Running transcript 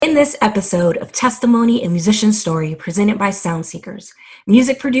this episode of Testimony and Musician Story presented by Soundseekers,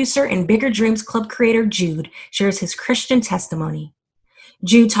 music producer and Bigger Dreams Club creator Jude shares his Christian testimony.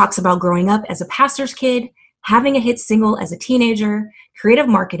 Jude talks about growing up as a pastor's kid, having a hit single as a teenager, creative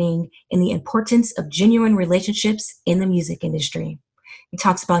marketing, and the importance of genuine relationships in the music industry. He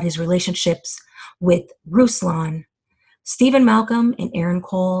talks about his relationships with Ruslan, Stephen Malcolm, and Aaron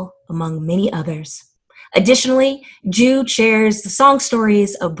Cole, among many others. Additionally, Jude shares the song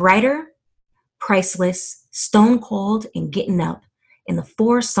stories of Brighter, Priceless, Stone Cold, and Getting Up in the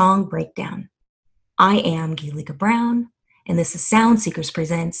 4-song breakdown. I am Galika Brown, and this is Soundseekers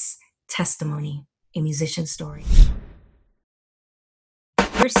Presents Testimony, a Musician Story.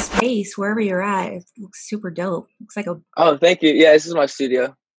 Your space, wherever you're at, it looks super dope. Looks like a... Oh, thank you. Yeah, this is my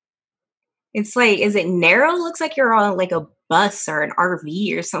studio. It's like, is it narrow? Looks like you're on like a bus or an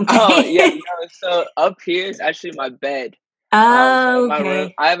RV or something. Oh, yeah. No, so up here is actually my bed. Oh, so okay. My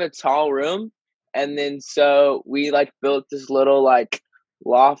room, I have a tall room. And then so we like built this little like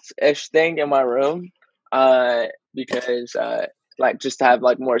loft-ish thing in my room because like just to have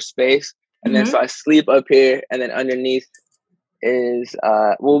like more space. And then so I sleep up here, and then underneath is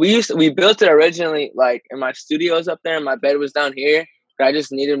we built it originally like in my studio's up there, and my bed was down here. I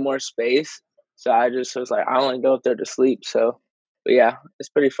just needed more space, so I just was like, I want to go up there to sleep. So, but yeah, it's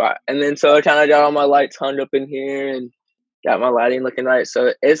pretty fun. And then so I kind of got all my lights hung up in here and got my lighting looking right.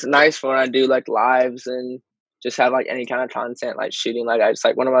 So it's nice for when I do like lives and just have like any kind of content like shooting. Like I just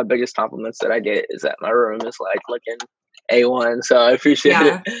like one of my biggest compliments that I get is that my room is like looking A1. So I appreciate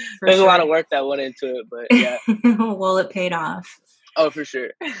it. There's a lot of work that went into it, but yeah. Well, it paid off. Oh, for sure.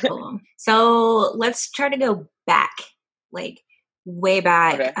 Cool. So let's try to go back, like way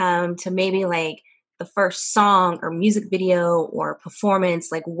back, to maybe like the first song or music video or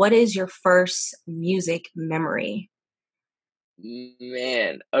performance. Like, what is your first music memory?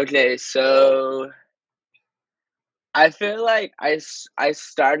 Man, okay, so I feel like I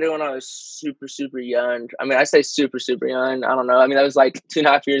started when I was super young. I mean, I say super young. I don't know. I mean, that was like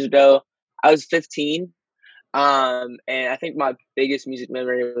 2.5 years ago. I was 15. And I think my biggest music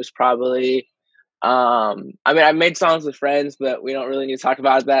memory was probably I mean, I made songs with friends, but we don't really need to talk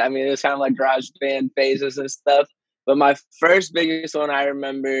about that. I mean, it was kind of like garage band phases and stuff. But my first biggest one I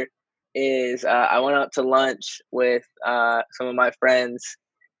remember is I went out to lunch with some of my friends,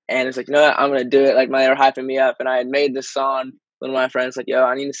 and it's like, you know what, I'm gonna do it. Like, they were hyping me up, and I had made this song. One of my friends like, yo,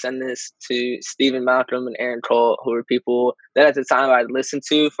 I need to send this to Stephen Malcolm and Aaron Cole, who were people that at the time I'd listened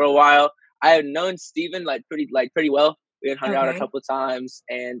to for a while. I had known Stephen pretty well. We had hung out a couple of times,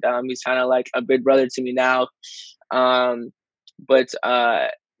 and he's kind of like a big brother to me now.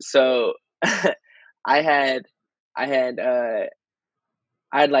 So I had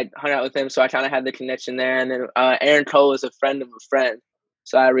like hung out with him, so I kind of had the connection there. And then Aaron Cole was a friend of a friend,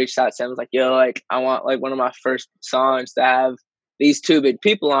 so I reached out to him. I was like, yo, like I want like one of my first songs to have these two big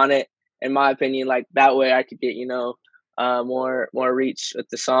people on it. In my opinion, like that way I could get more reach with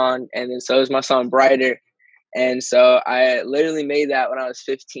the song. And then so it was my song Brighter. And so I literally made that when I was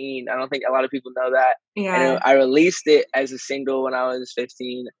 15. I don't think a lot of people know that. Yeah. And I released it as a single when I was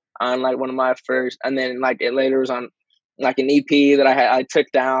 15 on like one of my first, and then like it later was on like an EP that I took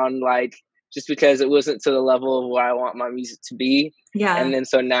down, like just because it wasn't to the level of where I want my music to be. Yeah. And then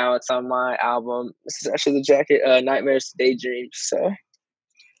so now it's on my album. This is actually the jacket, Nightmares to Daydreams. So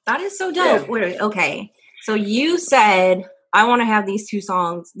that is so dope. Yeah. Wait, okay. So you said I want to have these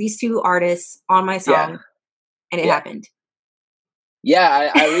two artists on my song. Yeah. And it happened.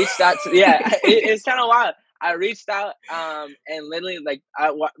 Yeah, I reached out to, it's kind of wild. I reached out, and literally, like,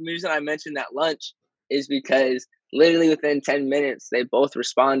 the reason I mentioned that lunch is because literally within 10 minutes, they both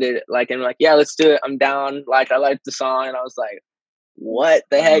responded, like, and like, yeah, let's do it. I'm down. Like, I liked the song. And I was like, what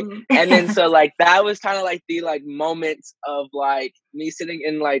the heck? And then, so, like, that was kind of like the, like, moments of, like, me sitting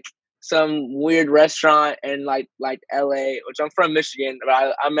in, like, some weird restaurant in, like LA, which I'm from Michigan, but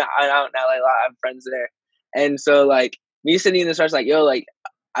I'm out in LA a lot. I have friends there. And so, like, me sitting in this restaurant, like, yo, like,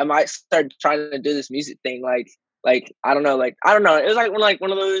 I might start trying to do this music thing. Like, I don't know. It was like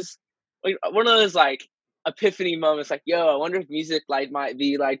one of those like epiphany moments. Like, yo, I wonder if music like might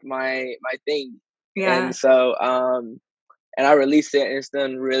be like my thing. Yeah. And so, and I released it, and it's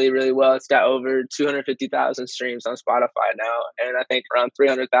done really, really well. It's got over 250,000 streams on Spotify now, and I think around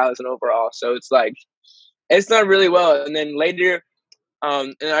 300,000 overall. So it's like, it's done really well. And then later.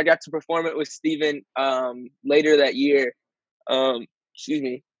 And I got to perform it with Steven later that year. Excuse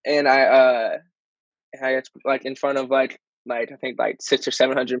me. And I got to, like in front of like I think like 600 or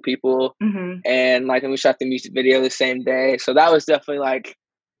 700 people. And like, and we shot the music video the same day. So that was definitely like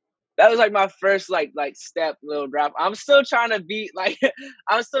like my first like step little drop. I'm still trying to beat like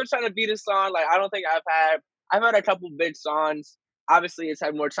I'm still trying to beat a song. Like I don't think I've had a couple big songs. Obviously it's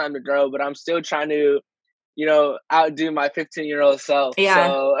had more time to grow, but I'm still trying to, outdo my 15-year-old self. Yeah.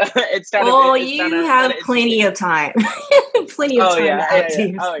 So Well, it's kind you of have interesting. plenty of time. Plenty of Oh time yeah, to yeah, yeah. outdo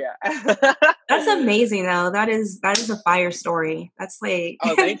yourself. Oh yeah. That's amazing though. That is a fire story. That's like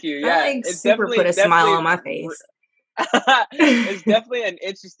Oh, thank you. that Yeah, like it's super put a smile definitely on my face. it's definitely an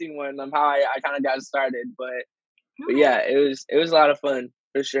interesting one of how I kind of got started, but Okay. yeah, it was a lot of fun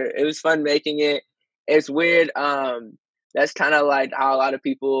for sure. It was fun making it. It's weird. That's kind of like how a lot of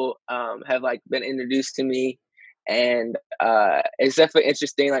people have like been introduced to me, and it's definitely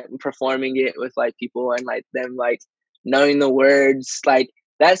interesting like performing it with like people and like them like knowing the words. Like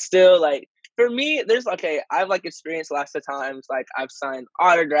that's still like for me. There's okay. I've like experienced lots of times like I've signed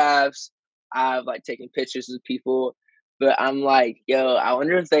autographs. I've like taken pictures with people, but I'm like, yo, I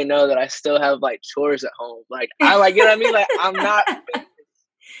wonder if they know that I still have like chores at home. Like I like, you know what I mean? Like I'm not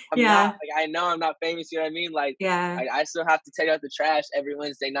Yeah. like I know I'm not famous, you know what I mean? Like Yeah. I still have to take out the trash every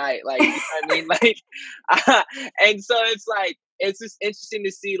Wednesday night. Like, you know what I mean? Like and so it's like it's just interesting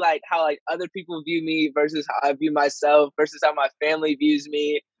to see like how like other people view me versus how I view myself versus how my family views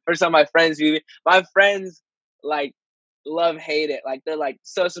me versus how my friends view me. My friends like hate it. Like they're like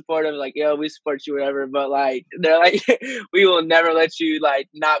so supportive, like, yo, we support you, whatever. But like they're like, we will never let you like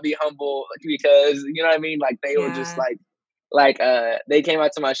not be humble because you know what I mean? Like they will just Yeah. they came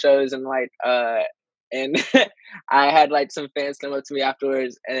out to my shows and and I had like some fans come up to me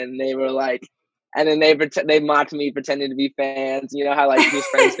afterwards and they were like and then they mocked me pretending to be fans, you know how like these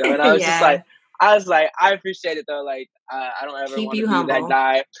friends go. And Yeah. I was like, I appreciate it though. Like, I don't ever Keep want to you be that humble.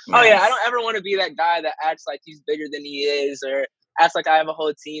 guy. Oh yeah, I Yes. don't ever want to be that guy that acts like he's bigger than he is, or acts like I have a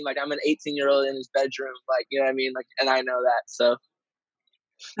whole team. Like I'm an 18-year-old in his bedroom. Like you know what I mean. Like, and I know that. So,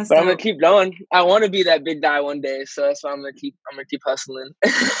 That's but I'm gonna dope. keep going. I want to be that big guy one day. So that's why I'm gonna keep hustling.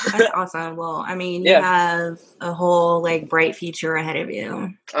 That's awesome. Well, I mean, you Yeah. have a whole like bright future ahead of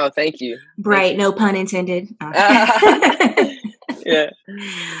you. Oh, thank you. Thank Bright, you. no pun intended. Yeah.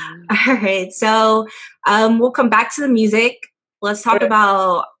 All right. So we'll come back to the music. Let's talk Okay.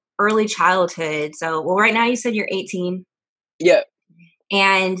 about early childhood. So, well, right now you said you're 18. Yeah.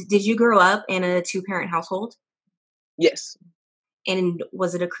 And did you grow up in a two-parent household? Yes. And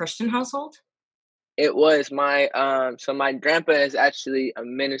was it a Christian household? It was my so my grandpa is actually a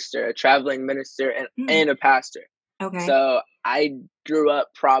minister, a traveling minister Mm, and a pastor. okay. So I grew up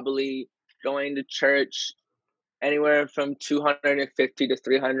probably going to church anywhere from 250 to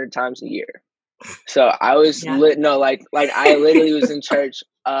 300 times a year. So I was Yeah. I literally was in church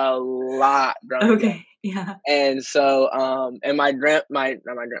a lot growing up. Okay. Yeah. And so and my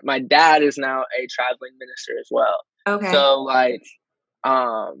dad is now a traveling minister as well. Okay. So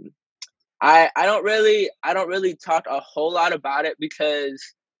um I don't really talk a whole lot about it because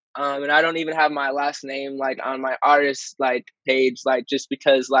and I don't even have my last name like on my artist like page like just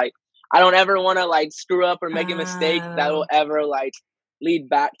because like I don't ever want to like screw up or make a mistake that will Oh, ever like lead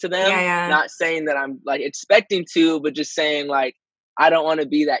back to yeah, them. yeah, Not saying that I'm like expecting to, but just saying like I don't want to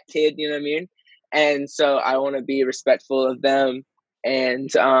be that kid, you know what I mean? And so I want to be respectful of them and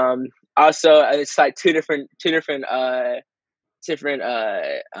also it's like two different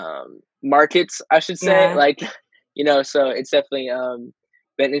markets, I should say. yeah, Like, so it's definitely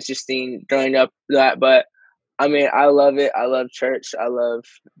been interesting growing up that. But I mean, I love it. I love church. I love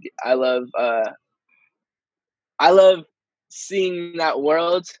I love seeing that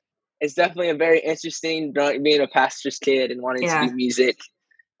world. It's definitely a very interesting being a pastor's kid and wanting to do yeah, music.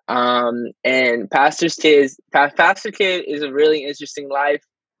 And pastor kid is a really interesting life.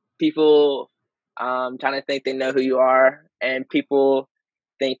 People kind of think they know who you are, and people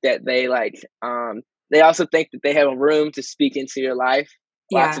think that they also think that they have a room to speak into your life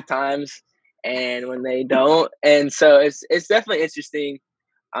lots yeah, of times, and when they don't, and so it's definitely interesting.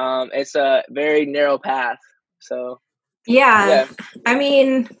 It's a very narrow path, so yeah. yeah, I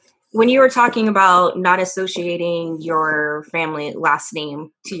mean, when you were talking about not associating your family last name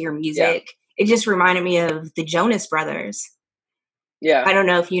to your yeah, music, it just reminded me of the Jonas Brothers. yeah, I don't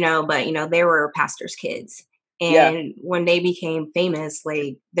know if you know, but they were pastors' kids. yeah, And when they became famous,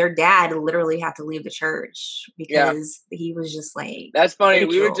 like their dad literally had to leave the church yeah. because he was just like That's funny.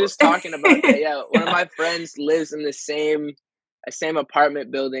 We were ridiculed. just talking about that. Yeah, one of Yeah. my friends lives in the same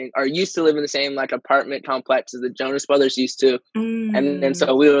apartment building, or used to live in the same like apartment complex as the Jonas Brothers used to. And then Mm,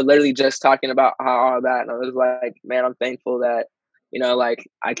 so we were literally just talking about how all that, and I was like, man, I'm thankful that like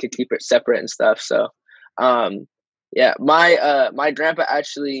I could keep it separate and stuff. So, yeah, my grandpa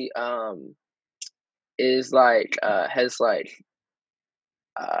actually is like has like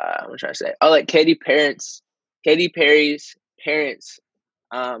what should I say? Oh, like Katy Perry's parents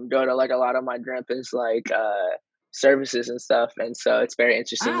go to like a lot of my grandpa's like services and stuff, and so it's very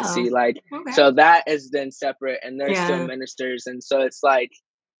interesting to see like okay. so that is then separate, and they're still Yeah. ministers, and so it's like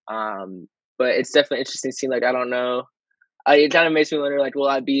but it's definitely interesting to see like I don't know. It kind of makes me wonder like will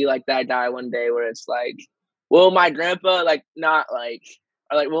I be like that guy one day where it's like will my grandpa like not like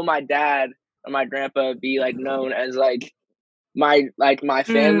or like will my dad or my grandpa be like known as like my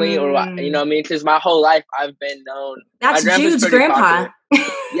family or what, you know what I mean? Because my whole life I've been known. My That's grandpa's Jude's pretty grandpa. popular.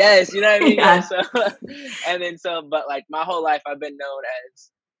 Yes, you know what I mean? Yeah. So and then so but like my whole life I've been known as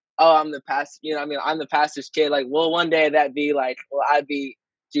oh I'm the pastor, you know what I mean? I'm the pastor's kid. Like will one day that be like will I be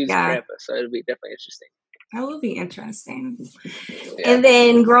Jude's Yeah. grandpa? So it'll be definitely interesting. That will be interesting. Yeah. And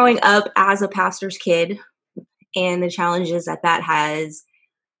then growing up as a pastor's kid and the challenges that has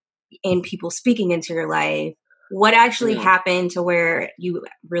in people speaking into your life, what actually happened to where you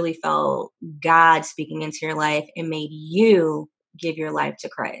really felt God speaking into your life and made you give your life to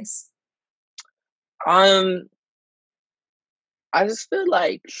Christ? I just feel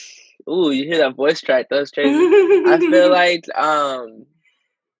like ooh, you hear that voice track, that's crazy. I feel like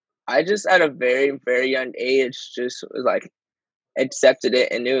I just at a very, very young age just was like accepted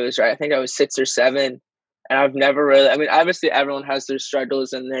it and knew it was right. I think I was 6 or 7, and I've never really. I mean, obviously, everyone has their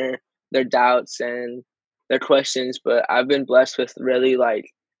struggles and their doubts and their questions, but I've been blessed with really like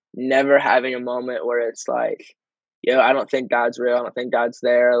never having a moment where it's like, yo, I don't think God's real. I don't think God's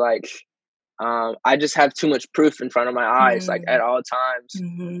there. Like, I just have too much proof in front of my eyes, like at all times,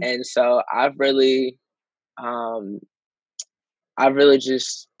 and so um, I've really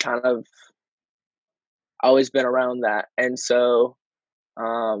just kind of always been around that, and so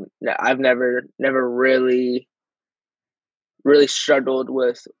I've never really struggled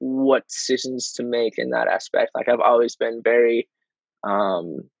with what decisions to make in that aspect. Like I've always been very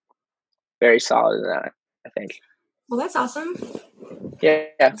very solid in that, I think. Well, that's awesome. Yeah.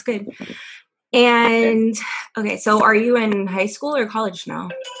 That's good. And okay, so are you in high school or college now?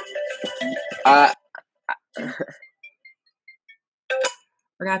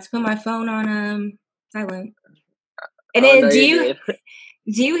 Forgot to put my phone on silent. And then do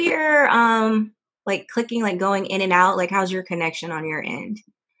you hear like clicking, like going in and out? Like how's your connection on your end?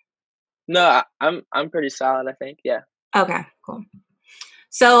 No, I'm pretty solid, I think. Yeah. Okay, cool.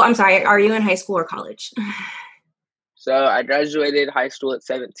 So I'm sorry, are you in high school or college? So I graduated high school at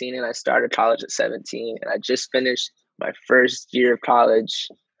 17 and I started college at 17 and I just finished my first year of college.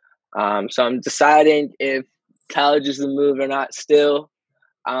 So I'm deciding if college is the move or not still.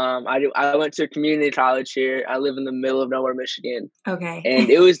 I went to a community college here. I live in the middle of nowhere, Michigan. Okay.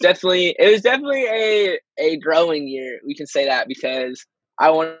 And it was definitely a growing year. We can say that because I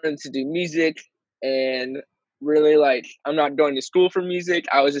wanted to do music and really like I'm not going to school for music.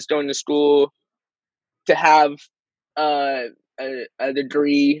 I was just going to school to have uh, a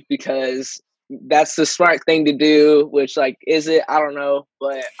degree because that's the smart thing to do. Which like is it? I don't know,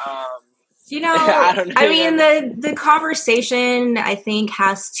 but I don't know. I mean, the conversation I think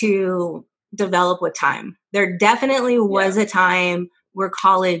has to develop with time. There definitely was a time where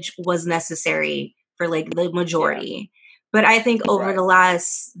college was necessary for like the majority, but I think over the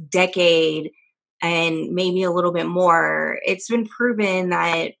last decade and maybe a little bit more, it's been proven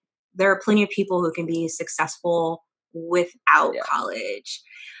that there are plenty of people who can be successful without college.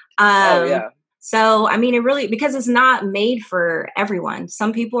 So, I mean, it really, because it's not made for everyone.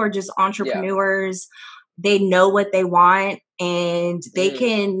 Some people are just entrepreneurs. They know what they want and they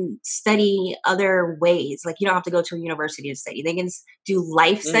can study other ways. Like you don't have to go to a university to study. They can do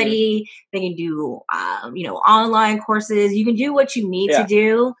life study. They can do, online courses. You can do what you need to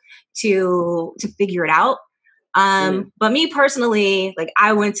do to figure it out. But me personally, like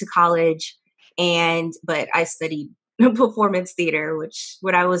I went to college but I studied performance theater, which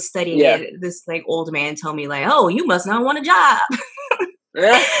when I was studying it, this like old man told me like, oh, you must not want a job.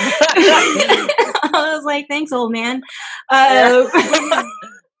 I was like, thanks, old man.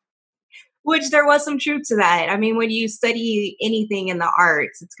 Which there was some truth to that. I mean, when you study anything in the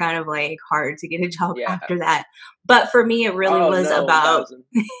arts, it's kind of like hard to get a job after that. But for me, it really was about,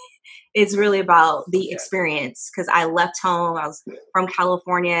 it's really about the experience because I left home. I was from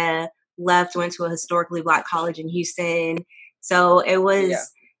California, went to a historically Black college in Houston. So it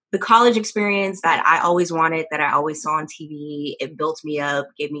was the college experience that I always wanted, that I always saw on TV. It built me up,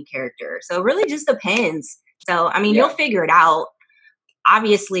 gave me character. So it really just depends. So, I mean, you'll figure it out.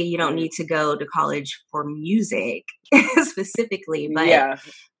 Obviously, you don't need to go to college for music specifically, but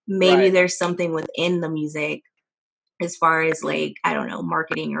maybe there's something within the music as far as like, I don't know,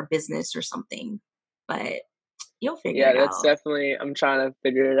 marketing or business or something. But You'll figure Yeah, it that's out. definitely, I'm trying to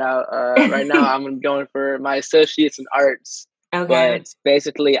figure it out. Right now I'm going for my associates in arts, Okay. but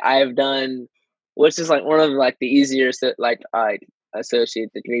basically I've done, which is like one of like the easier like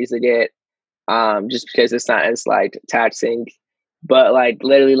associate degrees to get, just because it's not as like taxing. But like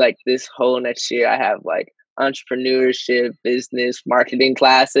literally like this whole next year I have like entrepreneurship, business, marketing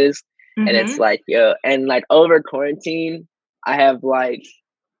classes. And it's Mm-hmm. like, yo, and like over quarantine, I have like,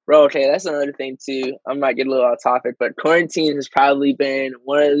 bro, okay, that's another thing too. I might get a little off topic, but quarantine has probably been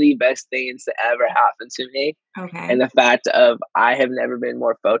one of the best things to ever happen to me. Okay. And the fact of I have never been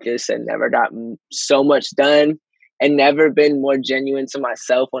more focused and never gotten so much done and never been more genuine to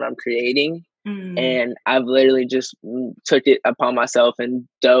myself when I'm creating. Mm. And I've literally just took it upon myself and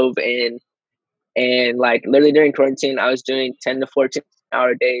dove in. And like literally during quarantine, I was doing 10 to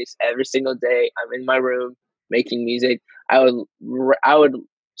 14-hour days every single day. I'm in my room making music. I would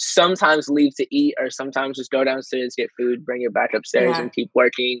sometimes leave to eat or sometimes just go downstairs, get food, bring it back upstairs Yeah. and keep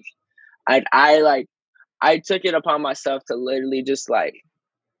working. I took it upon myself to literally just like,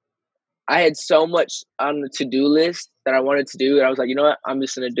 I had so much on the to-do list that I wanted to do. And I was like, you know what? I'm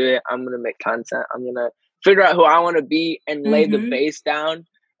just going to do it. I'm going to make content. I'm going to figure out who I want to be and lay the Mm-hmm. base down.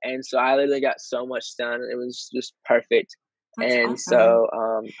 And so I literally got so much done. It was just perfect. That's And awesome.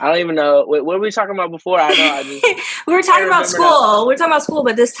 so I don't even know. What were we talking about before? I know I just We were can't talking about remember now. school. We're talking about school,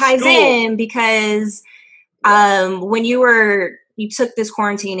 but this ties School. in because Yeah. when you took this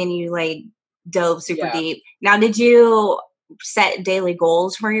quarantine and you like dove super Yeah. deep. Now, did you set daily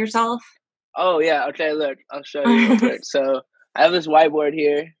goals for yourself? Oh, yeah. Okay, look. I'll show you real quick. So I have this whiteboard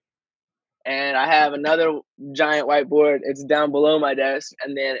here. And I have another giant whiteboard. It's down below my desk.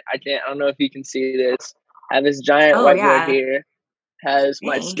 And then I don't know if you can see this. I have this giant Oh whiteboard yeah. here. Has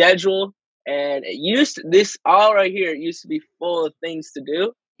my Dang. schedule. And this all right here, it used to be full of things to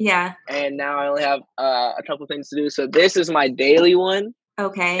do. Yeah. And now I only have a couple things to do. So this is my daily one.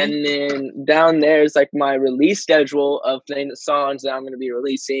 Okay. And then down there is like my release schedule of songs that I'm going to be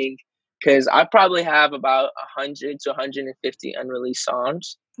releasing. Because I probably have about 100 to 150 unreleased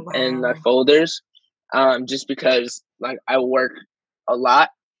songs in my Wow. folders, just because like I work a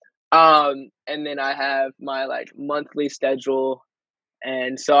lot. And then I have my like monthly schedule,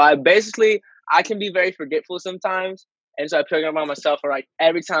 and so I can be very forgetful sometimes, and so I program on myself for like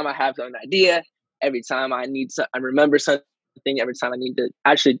every time I have an idea, every time I remember something, every time I need to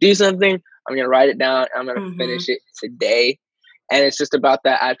actually do something, I'm gonna write it down. I'm gonna Mm-hmm. finish it today, and it's just about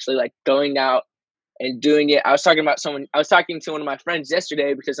that actually like going out and doing it. I was talking to one of my friends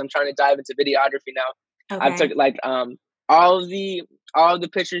yesterday because I'm trying to dive into videography now. I've took Okay. like all of the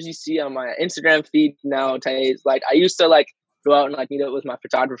pictures you see on my Instagram feed nowadays. Like I used to like go out and like meet up with my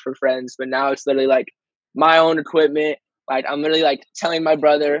photographer friends, but now it's literally like my own equipment. Like I'm literally like telling my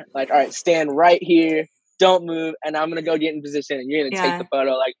brother, like, all right, stand right here, don't move, and I'm gonna go get in position and you're gonna take the Yeah.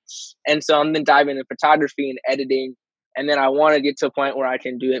 photo. Like, and so I'm then diving into photography and editing. And then I want to get to a point where I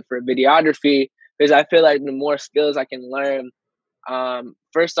can do it for videography because I feel like the more skills I can learn,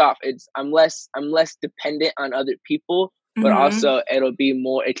 first off, I'm less dependent on other people, but Mm-hmm. also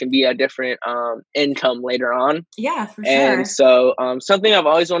it can be a different income later on. Yeah, for And sure. so something I've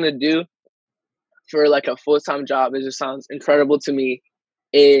always wanted to do for like a full-time job, it just sounds incredible to me,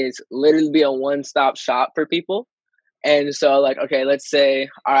 is literally be a one-stop shop for people. And so, like, okay, let's say,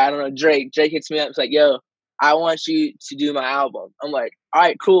 all right, I don't know, Drake. Drake hits me up. It's like, yo, I want you to do my album. I'm like, all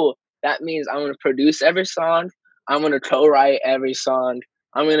right, cool. That means I'm gonna produce every song. I'm gonna co-write every song.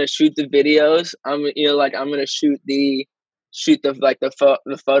 I'm gonna shoot the videos. I'm gonna shoot the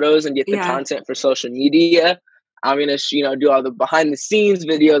the photos and get the Yeah. content for social media. I'm gonna do all the behind the scenes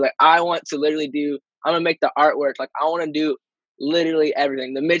videos. Like, I want to literally do. I'm gonna make the artwork. Like, I want to do literally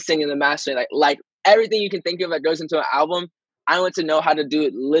everything, the mixing and the mastering. Like everything you can think of that goes into an album. I want to know how to do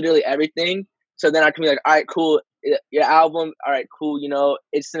it, literally everything. So then I can be like, all right, cool. Your album, all right, cool.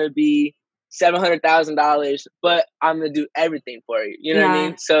 It's gonna be $700,000, but I'm gonna do everything for you. You know what I Yeah.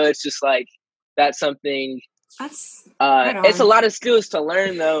 mean? So it's just like that's something. That's right It's a on. lot of skills to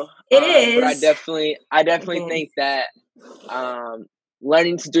learn though. It But I is. definitely It is. think that um,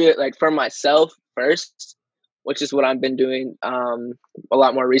 learning to do it like for myself first, which is what I've been doing a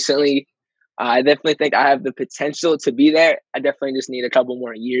lot more recently. I definitely think I have the potential to be there. I definitely just need a couple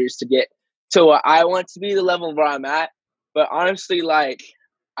more years to get to what I want to be, the level where I'm at. But honestly, like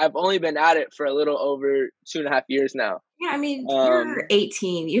I've only been at it for a little over 2.5 years now. Yeah, I mean, you're Um,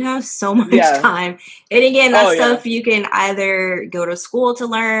 18. You have so much yeah. time. And again, Oh that's yeah. stuff you can either go to school to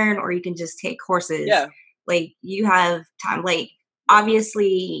learn or you can just take courses. Yeah. Like you have time. Like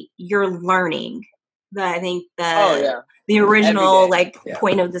obviously you're learning. I think Oh the yeah. the Every original day. like Yeah.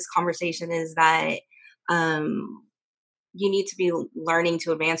 point of this conversation is that you need to be learning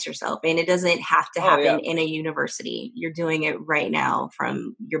to advance yourself, and it doesn't have to Oh happen yeah. in a university. You're doing it right now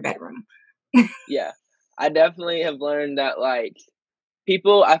from your bedroom. Yeah. I definitely have learned that like I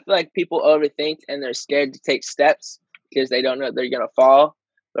feel like people overthink and they're scared to take steps because they don't know they're gonna fall.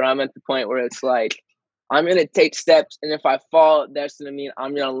 But I'm at the point where it's like I'm gonna take steps, and if I fall, that's gonna mean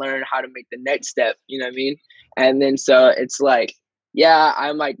I'm gonna learn how to make the next step. You know what I mean? And then so it's like, yeah,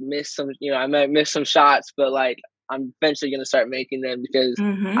 I might miss some. I might miss some shots, but like I'm eventually gonna start making them because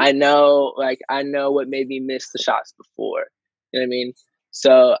Mm-hmm. I know what made me miss the shots before. You know what I mean?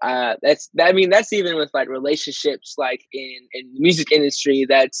 So that's even with like relationships, like in the music industry.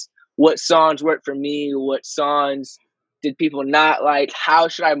 That's what songs work for me. What songs did people not like? How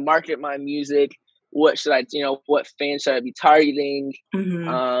should I market my music? What should I, what fans should I be targeting?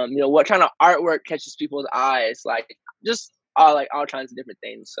 Mm-hmm. What kind of artwork catches people's eyes? Like just all kinds of different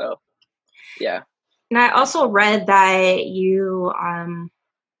things. So yeah. And I also read that you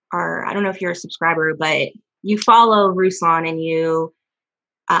are, I don't know if you're a subscriber, but you follow Ruslan, and you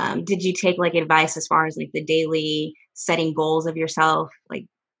did you take like advice as far as like the daily setting goals of yourself? Like, did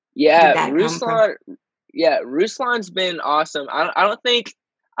Yeah, that come from? Ruslan's been awesome. I don't think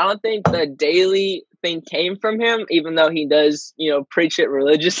the daily thing came from him, even though he does, preach it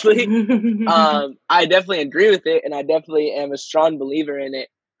religiously. I definitely agree with it, and I definitely am a strong believer in it.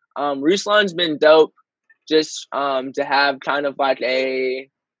 Ruslan's been dope, just to have kind of like a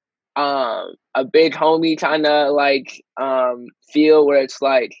big homie kind of like feel where it's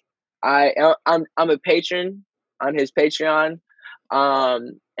like I'm a patron on his Patreon,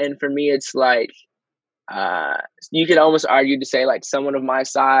 and for me it's like you could almost argue to say like someone of my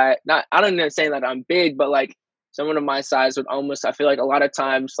size, not I don't know saying that I'm big, but like someone of my size would almost, I feel like a lot of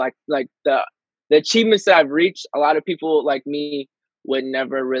times like the achievements that I've reached, a lot of people like me would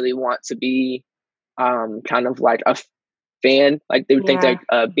never really want to be kind of like a fan. Like they would think Yeah.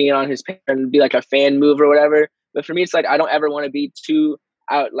 like being on his page would be like a fan move or whatever. But for me, it's like I don't ever want to be too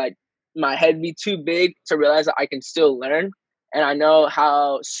out, like my head be too big to realize that I can still learn. And I know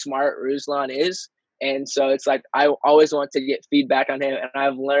how smart Ruslan is. And so it's like I always want to get feedback on him. And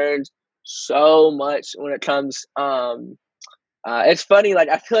I've learned so much when it comes it's funny, like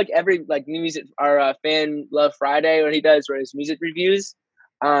I feel like every like new music or fan love Friday when he does where his music reviews,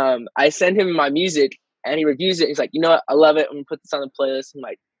 I send him my music and he reviews it. He's like, you know what, I love it. I'm gonna put this on the playlist. I'm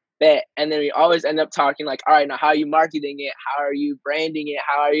like, bet. And then we always end up talking like, all right, now how are you marketing it? How are you branding it?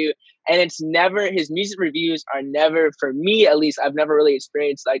 How are you? And it's never, his music reviews are never, for me at least, I've never really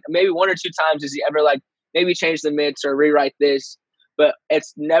experienced like maybe one or two times has he ever like maybe change the mix or rewrite this. But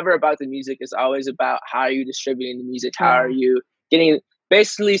it's never about the music. It's always about how are you distributing the music? How are Yeah. you getting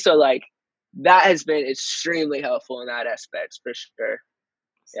basically, so like that has been extremely helpful in that aspect for sure.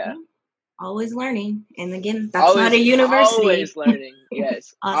 Yeah. Always learning. And again, that's not a Always university. learning.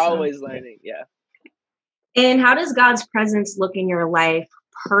 Yes. Awesome. Always learning. Yeah. And how does God's presence look in your life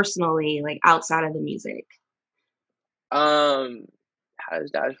personally, like outside of the music? Um, how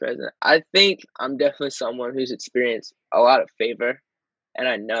is God's present? I think I'm definitely someone who's experienced a lot of favor, and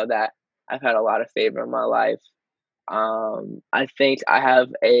I know that I've had a lot of favor in my life. I think I have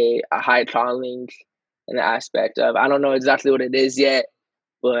a high calling in the aspect of I don't know exactly what it is yet,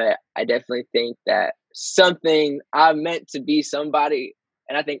 but I definitely think that something I'm meant to be somebody,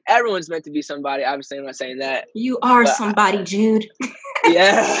 and I think everyone's meant to be somebody. Obviously, I'm not saying that, You are but somebody, Jude.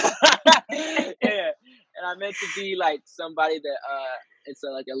 yeah, yeah, and I'm meant to be like somebody that it's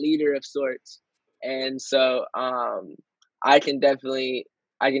like a leader of sorts, and so I can definitely,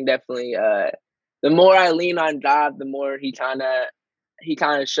 the more I lean on God, the more he kind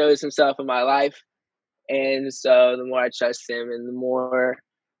of shows himself in my life, and so the more I trust him, and the more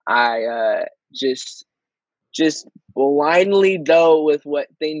I just blindly go with what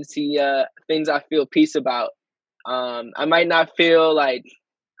things I feel peace about. I might not feel like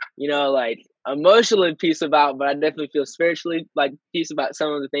like emotionally peace about, but I definitely feel spiritually like peace about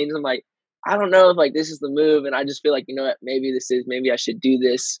some of the things. I'm like, I don't know if like this is the move, and I just feel like what, maybe I should do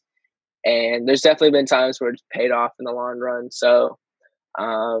this. And there's definitely been times where it's paid off in the long run. So,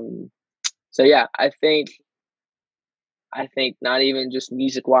 yeah, I think not even just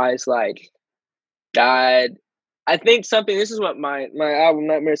music wise, like God. I think something. This is what my album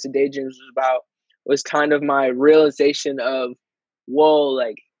Nightmares to Daydreams was about. Was kind of my realization of, whoa,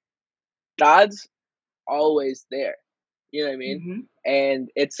 like God's always there. You know what I mean? Mm-hmm. And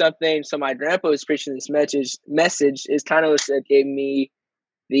it's something. So my grandpa was preaching this message is kind of what gave me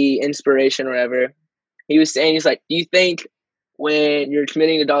the inspiration or whatever. He was saying, he's like, do you think when you're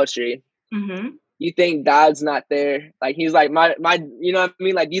committing adultery, Mm-hmm. you think God's not there? Like he's like my you know what I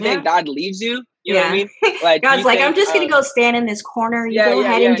mean? Like, do you think Yeah. God leaves you? You know what I mean? Like God's like, I'm just gonna go stand in this corner. You go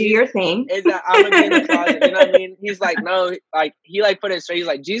ahead and do your thing. I'm gonna be in the closet. You know what I mean? He's like, no, like he like put it straight. He's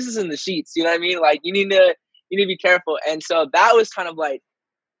like, Jesus in the sheets. You know what I mean? Like you need to be careful. And so that was kind of like,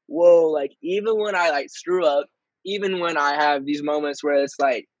 whoa, like even when I like screw up, even when I have these moments where it's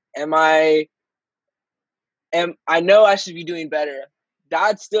like, I know I should be doing better.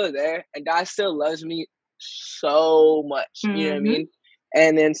 God's still there, and God still loves me so much. You know what I mean?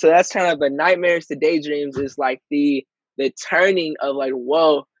 And then so that's kind of the nightmares to daydreams is like the turning of like,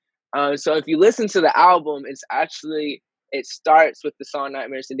 whoa. So if you listen to the album, it starts with the song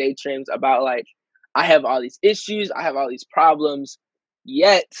Nightmares to Daydreams about like, I have all these issues, I have all these problems,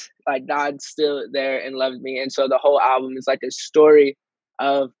 yet like God's still there and loves me. And so the whole album is like a story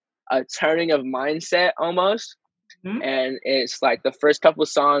of a turning of mindset almost. And it's like the first couple of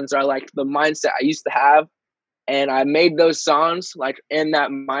songs are like the mindset I used to have. And I made those songs like in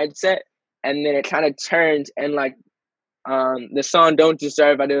that mindset. And then it kind of turned and like the song Don't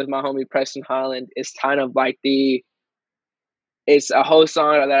Deserve I did with my homie Preston Holland is kind of like it's a whole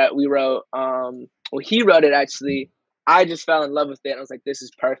song that we wrote. He wrote it actually. I just fell in love with it. I was like, this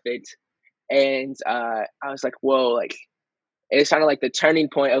is perfect. And I was like, whoa, like it's kind of like the turning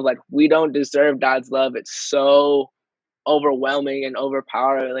point of like, we don't deserve God's love. It's so overwhelming and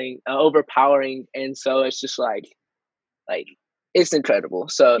overpowering. And so it's just like it's incredible.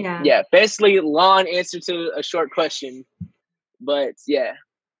 So yeah, basically long answer to a short question, but yeah.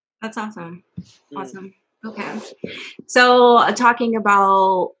 That's awesome. Awesome. Okay. So talking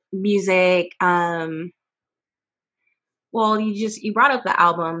about music, well, you brought up the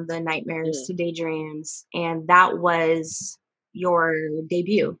album, The Nightmares to Daydreams, and that was your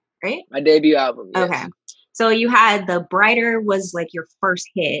debut, right? My debut album. Yes. Okay. So you had The Brighter was like your first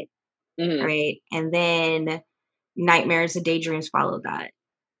hit, right? And then Nightmares to Daydreams followed that.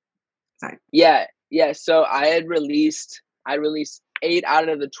 Sorry. Yeah. So I released 8 out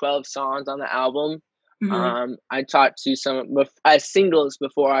of the 12 songs on the album. I talked to some singles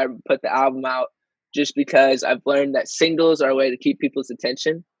before I put the album out, just because I've learned that singles are a way to keep people's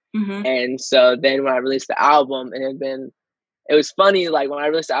attention. And so then when I released the album, it was funny, like when I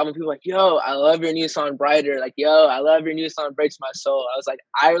released the album, people were like, yo, I love your new song Brighter. Like, yo, I love your new song Breaks My Soul. I was like,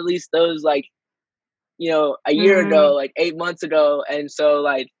 I released those like, a year ago, like 8 months ago. And so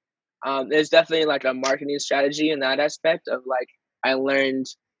like, there's definitely like a marketing strategy in that aspect of like, I learned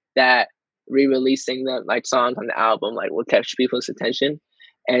that re-releasing the like songs on the album like will catch people's attention.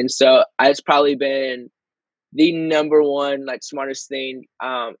 And so it's probably been the number one like smartest thing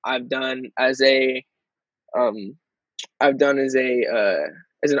I've done as an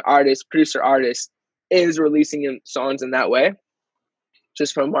artist, producer artist, is releasing songs in that way,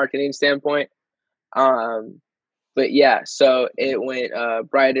 just from a marketing standpoint. But yeah, so it went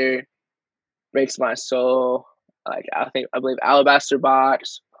Brighter, Breaks My Soul, like I believe Alabaster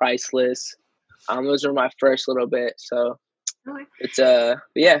Box, Priceless. Those were my first little bit. So it's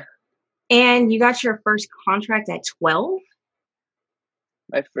yeah. And you got your first contract at 12?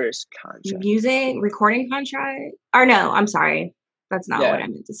 My first contract. Music recording contract? Or no, I'm sorry. That's not what I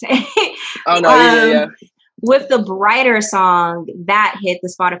meant to say. Oh no, yeah. With the Brighter song, that hit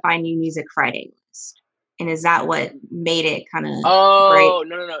the Spotify New Music Friday list. And is that what made it kind of break? No.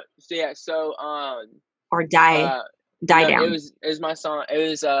 So yeah, so or die down. It was my song. It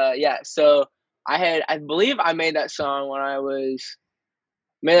was so I believe I made that song when I was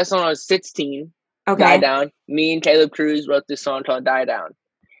 16. Okay. Die Down. Me and Caleb Cruz wrote this song called Die Down.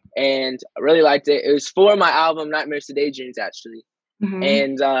 And I really liked it. It was for my album Nightmares to Daydreams, actually.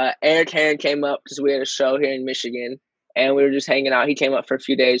 And Eric Heron came up because we had a show here in Michigan, and we were just hanging out. He came up for a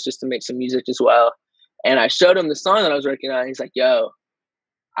few days just to make some music as well. And I showed him the song that I was working on. He's like, yo,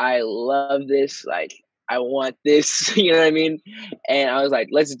 I love this. Like, I want this. You know what I mean? And I was like,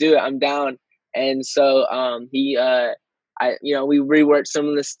 let's do it. I'm down. And so we reworked some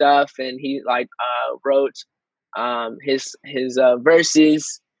of the stuff, and he wrote his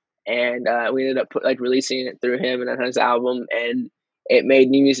verses, and we ended up releasing it through him and on his album, and it made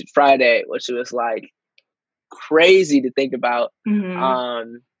New Music Friday, which was like crazy to think about.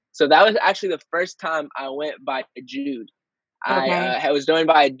 So that was actually the first time I went by Jude. Okay. I was going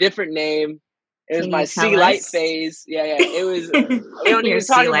by a different name. It was my sea light phase. Yeah. It was. We don't even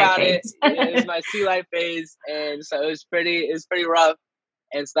talk about it. Yeah, it was my sea light phase, and so it was pretty rough.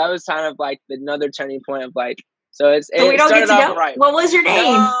 And so that was kind of like another turning point of like. So it we don't started get to off know? right. What was your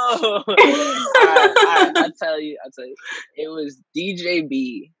name? No. I'll tell you. It was DJ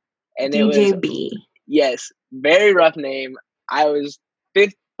B, and DJ it was B. Yes, very rough name. I was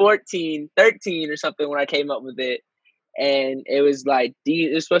 13 or something when I came up with it. and it was like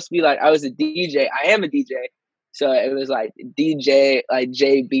it was supposed to be like I was a DJ. I am a DJ, so it was like DJ like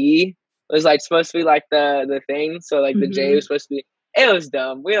JB. It was like supposed to be like the thing. So like the J was supposed to be. It was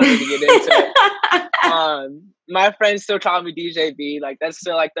dumb. We don't need to get into it. My friends still call me DJB. Like that's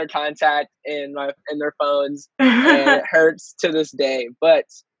still like their contact in their phones, and it hurts to this day. But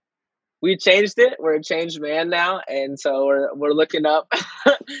we changed it. We're a changed man now, and so we're looking up.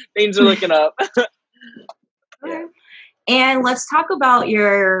 Things are looking up. Yeah. And let's talk about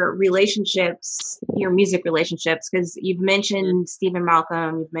your relationships, your music relationships, because you've mentioned Stephen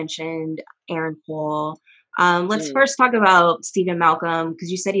Malcolm, you've mentioned Aaron Paul. Let's first talk about Stephen Malcolm,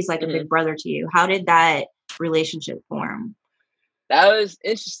 because you said he's like a big brother to you. How did that relationship form? That was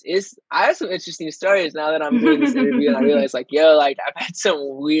interesting. I have some interesting stories now that I'm doing this interview, and I realize like, yo, like I've had some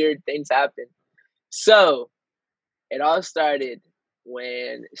weird things happen. So it all started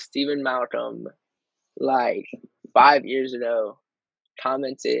when Stephen Malcolm, like 5 years ago,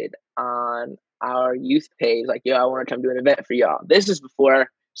 commented on our youth page, like, yo, I want to come do an event for y'all. This is before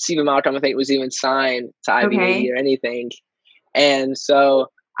Stephen Malcolm, I think, was even signed to IBA or anything. And so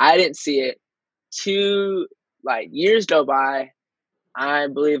I didn't see it. 2 years go by. I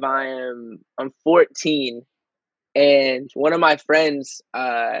believe I'm 14, and one of my friends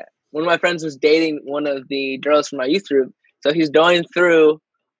was dating one of the girls from my youth group. So he's going through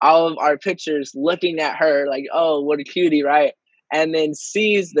all of our pictures, looking at her like, oh, what a cutie, right? And then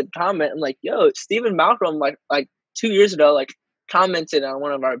sees the comment. I'm like, yo, Stephen Malcolm, like 2 years ago, like commented on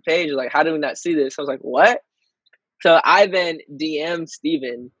one of our pages. Like, how did we not see this? I was like, what? So I then DM'd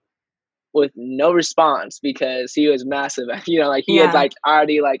Stephen with no response because he was massive. He had like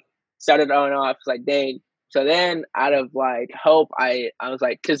already like started going off. It's like, dang. So then out of like hope, I was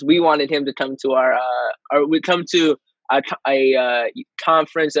like, because we wanted him to come to we come to a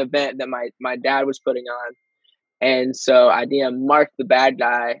conference event that my dad was putting on. And so I DM'd Mark, the bad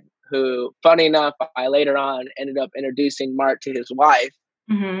guy, who, funny enough, I later on ended up introducing Mark to his wife.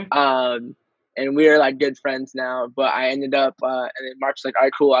 And we are like good friends now, but I ended up, and then Mark's like, all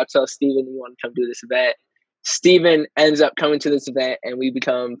right, cool. I'll tell Steven you want to come do this event. Steven ends up coming to this event and we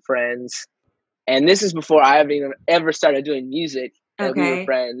become friends. And this is before I haven't even ever started doing music. And we were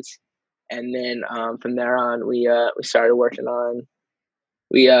friends. And then from there on, we started working on,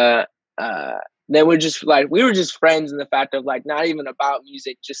 then we were just friends in the fact of like, not even about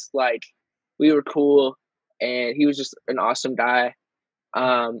music, just like we were cool and he was just an awesome guy.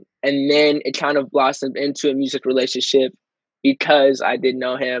 And then it kind of blossomed into a music relationship because I did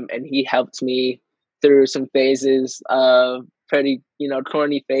know him and he helped me through some phases of pretty,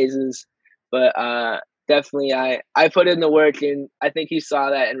 corny phases. But definitely I put in the work and I think he saw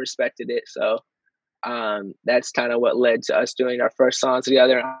that and respected it. So that's kind of what led to us doing our first song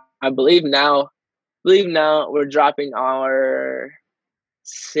together. I believe now we're dropping our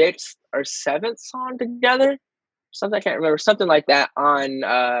 6th or 7th song together. Something I can't remember, something like that on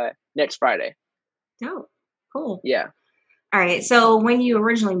next Friday. Oh, cool. Yeah. All right. So when you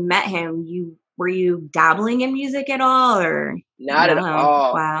originally met him, were you dabbling in music at all, or not at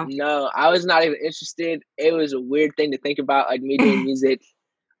all? Wow. No, I was not even interested. It was a weird thing to think about, like me doing music.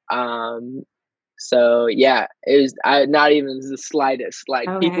 So yeah, it was not even the slightest. Like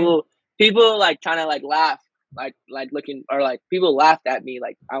people like kind of like laugh, like looking, or like people laughed at me,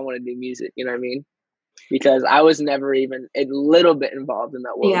 like I want to do music. You know what I mean? Because I was never even a little bit involved in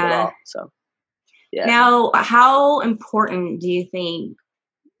that world at all. So, yeah. Now, how important do you think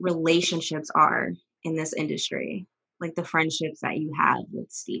relationships are in this industry? Like the friendships that you have with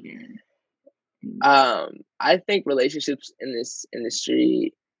Steven? I think relationships in this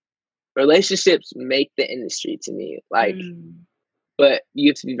industry, relationships make the industry to me. Like, but you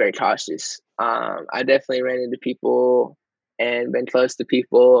have to be very cautious. I definitely ran into people and been close to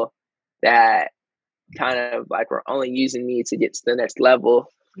people that kind of like were only using me to get to the next level,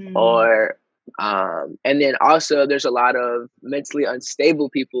 or and then also there's a lot of mentally unstable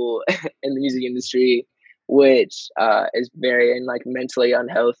people in the music industry, which is very like mentally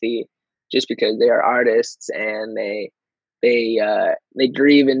unhealthy, just because they are artists and they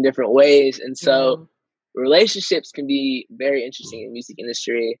grieve in different ways, and so relationships can be very interesting in the music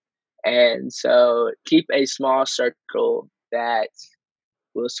industry. And so keep a small circle that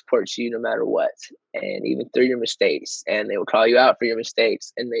will support you no matter what, and even through your mistakes, and they will call you out for your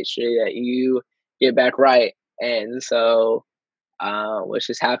mistakes and make sure that you get back right. And so which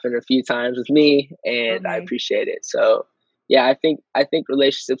has happened a few times with me, and I appreciate it. So yeah, I think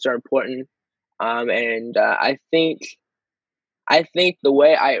relationships are important. And I think the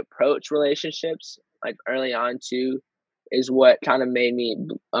way I approach relationships, like early on too, is what kind of made me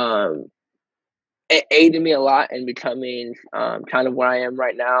it aided me a lot in becoming kind of where I am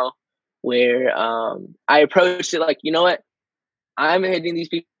right now, where I approached it like, you know what, I'm hitting these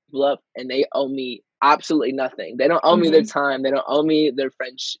people up, and they owe me absolutely nothing. They don't owe me their time. They don't owe me their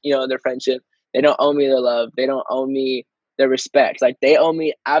their friendship. They don't owe me their love. They don't owe me their respect. Like, they owe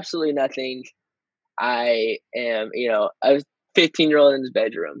me absolutely nothing. I am, a 15-year-old in his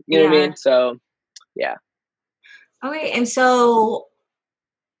bedroom. You know what I mean? So, yeah. Okay, and so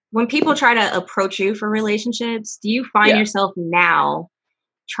when people try to approach you for relationships, do you find Yeah. yourself now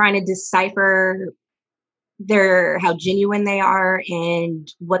trying to decipher how genuine they are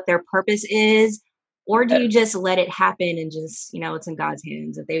and what their purpose is? Or do you just let it happen and just, it's in God's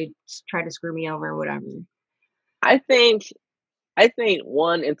hands if they try to screw me over or whatever? I think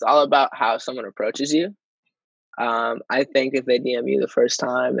one, it's all about how someone approaches you. I think if they DM you the first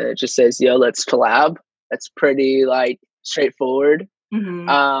time and it just says, "Yo, let's collab," that's pretty like straightforward.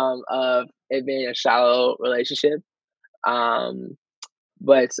 Of it being a shallow relationship.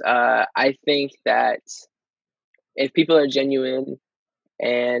 But I think that if people are genuine,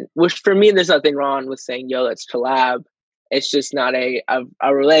 and which for me, there's nothing wrong with saying, "Yo, let's collab." It's just not a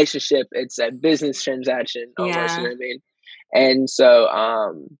relationship. It's a business transaction almost. You know what I mean? And so,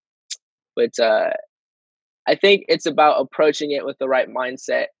 but I think it's about approaching it with the right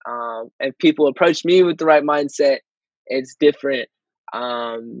mindset. If people approach me with the right mindset, it's different.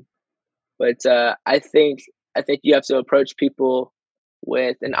 But I think you have to approach people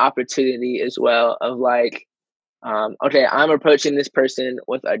with an opportunity as well of like, okay, I'm approaching this person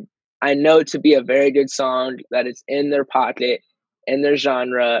with I know to be a very good song that is in their pocket, in their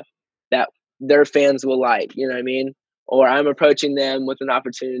genre, that their fans will like, you know what I mean? Or I'm approaching them with an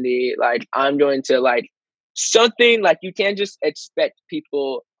opportunity, like I'm going to like something, like you can't just expect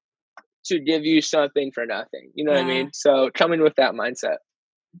people to give you something for nothing, you know what I mean? So coming with that mindset.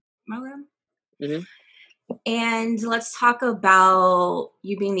 Mm-hmm. And let's talk about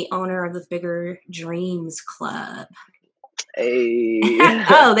you being the owner of the Bigger Dreams Club. Hey.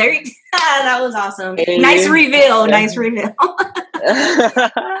 Oh, there you go. That was awesome. Hey. Nice reveal. Nice reveal.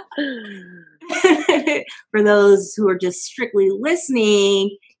 For those who are just strictly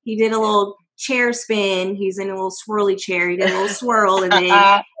listening, he did a little chair spin. He's in a little swirly chair. He did a little swirl, and then,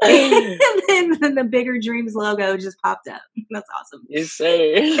 and then the Bigger Dreams logo just popped up. That's awesome. Yes,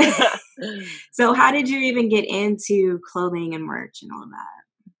 sir. So how did you even get into clothing and merch and all of that?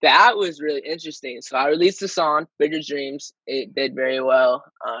 That was really interesting. So I released the song, Bigger Dreams. It did very well.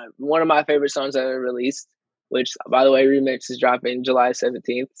 One of my favorite songs I ever released, which, by the way, remix is dropping July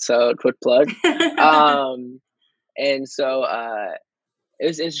 17th. So quick plug. And so it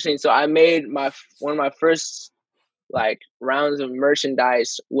was interesting. So I made one of my first like rounds of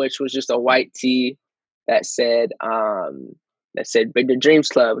merchandise, which was just a white tee that said Bigger Dreams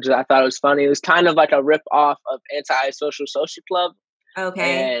Club, which I thought was funny. It was kind of like a rip off of Anti-Social Social Club.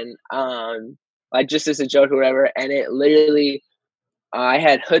 Okay. And like just as a joke or whatever. And it literally, I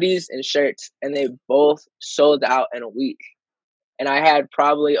had hoodies and shirts, and they both sold out in a week. And I had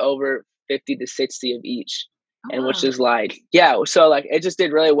probably over 50 to 60 of each. And which is like, yeah, so like it just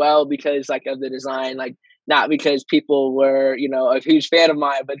did really well because like of the design, like not because people were, a huge fan of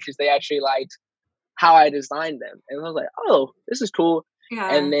mine, but because they actually liked how I designed them. And I was like, oh, this is cool.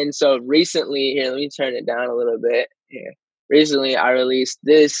 Yeah. And then so recently, here, let me turn it down a little bit here. Recently, I released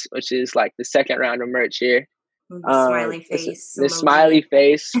this, which is like the second round of merch here. Smiley face. The smiley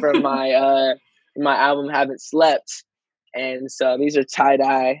face from my my album Haven't Slept. And so these are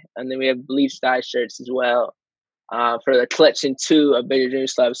tie-dye, and then we have bleach dye shirts as well for the collection 2 of Bigger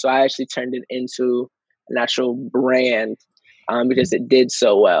Dreams Club. So I actually turned it into an actual brand because it did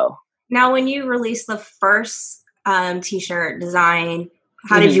so well. Now, when you released the first t-shirt design,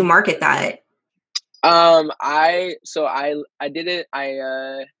 how did you market that? I did it.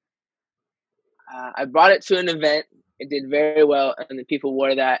 I brought it to an event. It did very well, and then people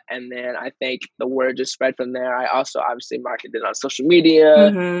wore that, and then I think the word just spread from there. I also obviously marketed it on social media,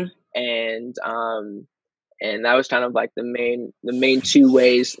 and that was kind of like the main 2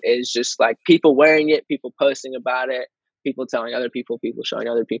 ways is just like people wearing it, people posting about it, people telling other people showing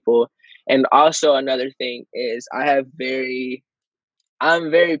other people. And also another thing is I'm very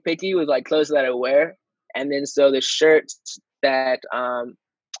picky with like clothes that I wear. And then so the shirts that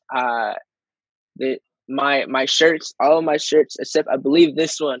my shirts, all of my shirts except I believe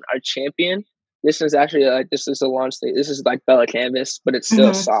this one are Champion. This is actually like, this is a launch thing. This is like Bella Canvas, but it's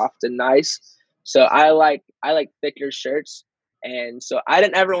still soft and nice. So I like thicker shirts. And so I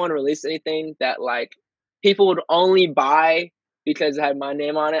didn't ever want to release anything that like people would only buy because it had my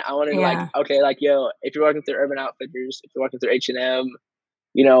name on it. I wanted like, okay, like, yo, if you're working through Urban Outfitters, if you're working through H&M,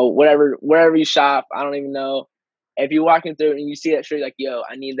 wherever you shop, I don't even know. If you're walking through and you see that shirt, like, yo,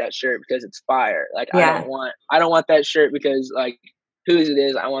 I need that shirt because it's fire. Like, I don't want that shirt because like whose it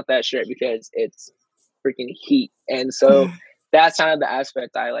is. I want that shirt because it's freaking heat. And so that's kind of the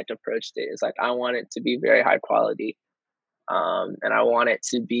aspect I like approached it. It's like, I want it to be very high quality. And I want it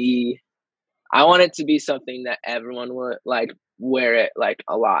to be something that everyone would like wear it like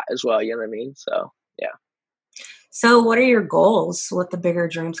a lot as well. You know what I mean? So yeah. So what are your goals with the Bigger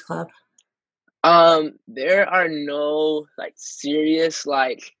Dreams Club? There are no like serious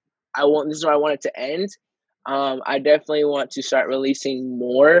like this is where I want it to end. I definitely want to start releasing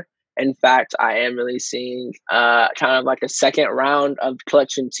more. In fact, I am releasing kind of like a second round of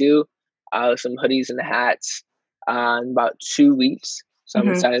collection 2, some hoodies and hats in about 2 weeks. So I'm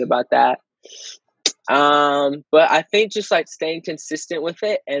excited about that. But I think just like staying consistent with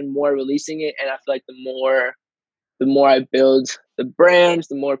it and more releasing it, and I feel like the more I build the brands,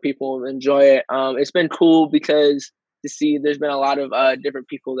 the more people enjoy it. It's been cool because to see there's been a lot of different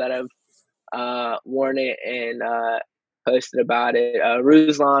people that have worn it and posted about it.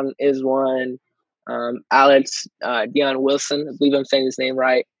 Ruslan is one. Alex Dion Wilson, I believe I'm saying his name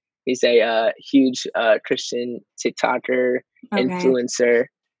right. He's a huge Christian TikToker influencer.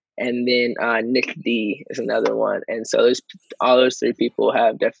 And then Nick D is another one. And so all those 3 people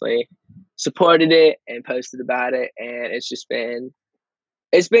have definitely supported it and posted about it. And it's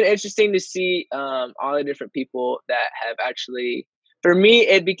been interesting to see all the different people that have actually, for me,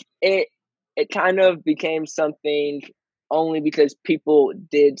 it kind of became something only because people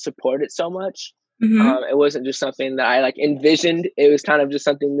did support it so much. It wasn't just something that I like envisioned. It was kind of just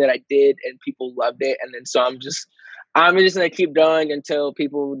something that I did and people loved it. And then so I'm just going to keep going until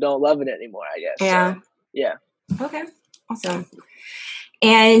people don't love it anymore, I guess. Yeah. So, yeah. Okay. Awesome.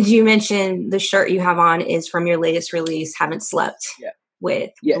 And you mentioned the shirt you have on is from your latest release, Haven't Slept,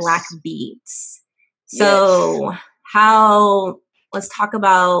 with Black Beats. So let's talk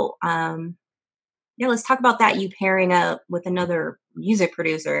about, let's talk about that, you pairing up with another music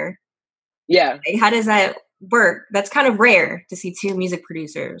producer. Yeah. Like, how does that work? That's kind of rare to see 2 music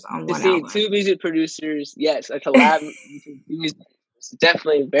producers on one album. 2 music producers, yes, a collab. It's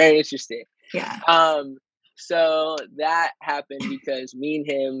definitely very interesting. Yeah. So that happened because me and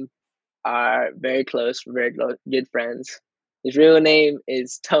him are very close. We're very good friends. His real name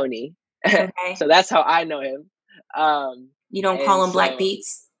is Tony. Okay. So that's how I know him. You don't call him Black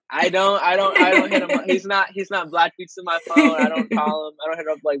Beats? I don't hit him. He's not Black Beats in my phone. I don't call him. I don't hit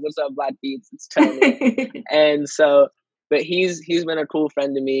him up like, what's up, Black Beats? It's Tony. And so, but he's been a cool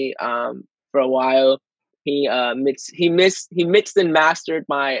friend to me for a while. He mixed and mastered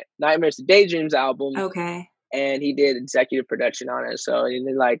my Nightmares to Daydreams album. Okay. And he did executive production on it. So he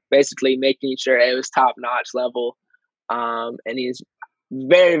did like basically making sure it was top notch level. And he's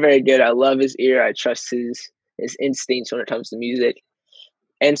very, very good. I love his ear. I trust his instincts when it comes to music.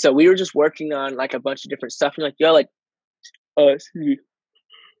 And so we were just working on like a bunch of different stuff. And like, yo, like, excuse me,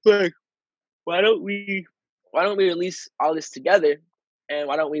 like, why don't we release all this together? And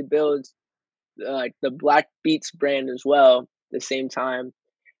why don't we build like the Black Beats brand as well at the same time?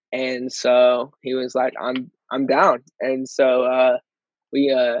 And so he was like, I'm down. And so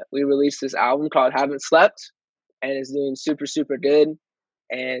we released this album called Haven't Slept, and it's doing super, super good.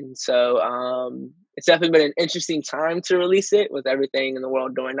 And so it's definitely been an interesting time to release it with everything in the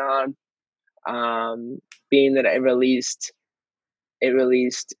world going on. Being that it released,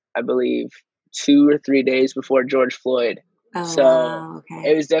 I believe, 2 or 3 days before George Floyd. Oh, so wow.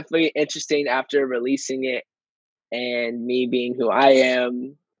 Okay. It was definitely interesting after releasing it and me being who I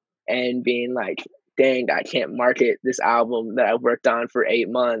am and being like, dang, I can't market this album that I worked on for 8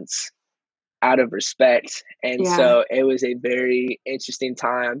 months out of respect. And so it was a very interesting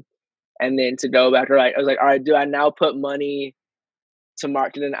time. And then to go back, I was like, all right, do I now put money to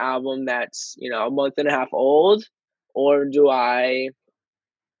market an album that's, a month and a half old, or do I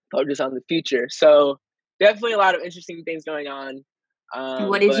focus on the future? So definitely a lot of interesting things going on.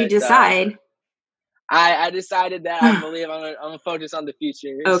 What did you decide? I decided that I believe I'm gonna focus on the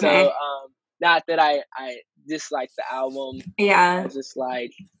future. Okay. So not that I dislike the album. Yeah. I was just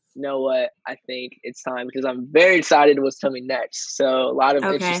like, you know what? I think it's time because I'm very excited what's coming next. So a lot of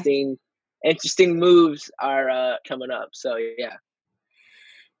interesting moves are coming up. So yeah.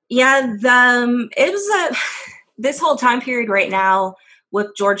 Yeah, it was this whole time period right now with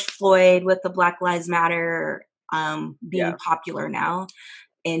George Floyd, with the Black Lives Matter being popular now,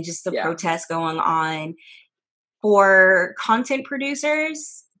 and just the protests going on. For content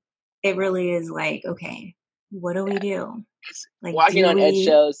producers, it really is like, okay, what do we do? Like walking on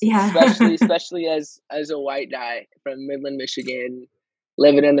eggshells, especially as a white guy from Midland, Michigan,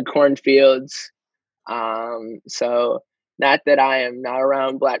 living in the cornfields. So not that I am not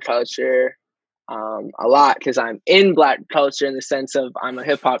around Black culture a lot, because I'm in Black culture in the sense of I'm a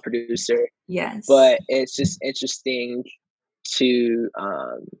hip hop producer. Yes. But it's just interesting to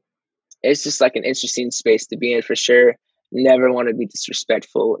it's just like an interesting space to be in for sure. Never want to be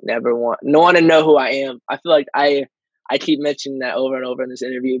disrespectful. Never want no one to know who I am. I feel like I keep mentioning that over and over in this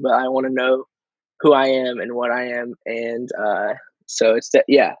interview, but I want to know who I am and what I am, and so it's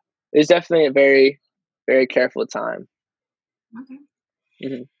it's definitely a very, very careful time. Okay.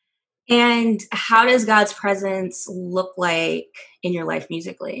 Mm-hmm. And how does God's presence look like in your life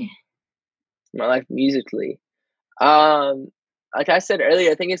musically? My life musically, like I said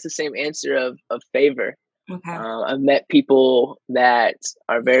earlier, I think it's the same answer of favor. Okay. I've met people that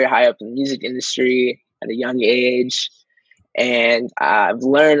are very high up in the music industry at a young age, and I've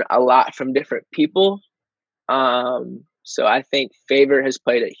learned a lot from different people. So I think favor has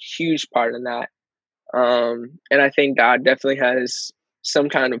played a huge part in that. And I think God definitely has some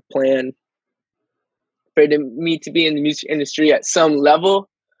kind of plan for me to be in the music industry at some level.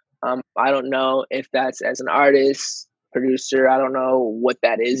 I don't know if that's as an artist, producer. I don't know what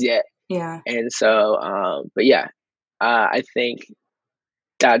that is yet. Yeah. And so, but yeah, I think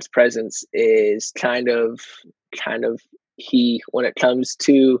God's presence is kind of key when it comes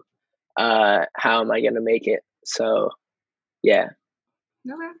to how am I going to make it. So yeah.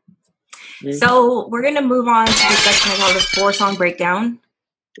 Okay. Mm-hmm. So we're going to move on to the section called the 4-song breakdown.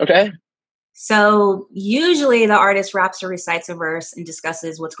 Okay. So usually the artist raps or recites a verse and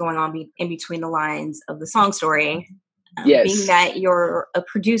discusses what's going on in between the lines of the song story. Yes. Being that you're a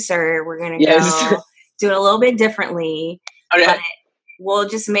producer, we're going to Yes. go do it a little bit differently. Okay. But we'll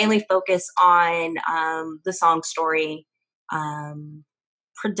just mainly focus on the song story,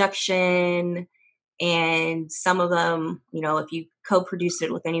 production, and some of them, you know, if you co-produced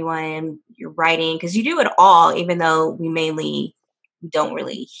it with anyone, you're writing, because you do it all, even though we don't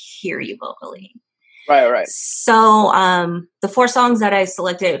really hear you vocally. Right. So the 4 songs that I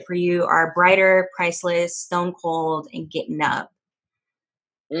selected for you are Brighter, Priceless, Stone Cold, and Getting Up.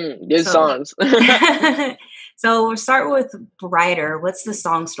 Good songs. So we'll start with Brighter. What's the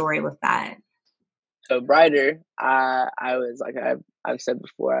song story with that? So Brighter, I was like I've said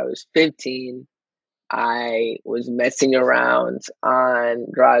before, I was 15. I was messing around on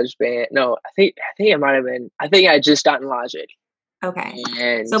GarageBand. No, I think it might have been. I think I had just gotten Logic. Okay.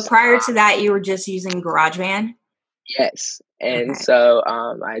 And so prior to that, you were just using GarageBand? Yes. And so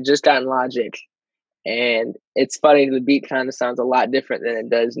I just gotten Logic. And it's funny, the beat kind of sounds a lot different than it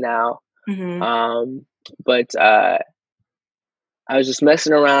does now. Mm-hmm. But I was just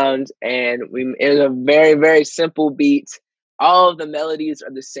messing around, and it was a very, very simple beat. All of the melodies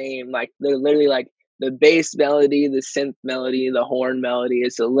are the same. Like, they're literally like the bass melody, the synth melody, the horn melody.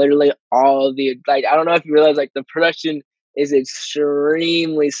 It's literally all the, like, I don't know if you realize, like, the production is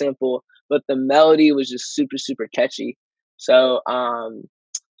extremely simple, but the melody was just super, super catchy. So,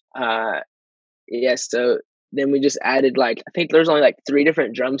 yes. So then we just added, like, I think there's only like 3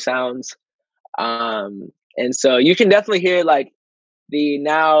 different drum sounds. And so you can definitely hear, like, the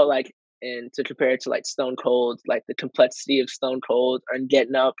now, like, and to compare it to like Stone Cold, like the complexity of Stone Cold and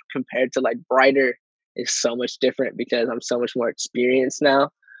Getting Up compared to like Brighter is so much different because I'm so much more experienced now.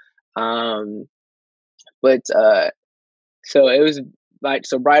 But so it was like,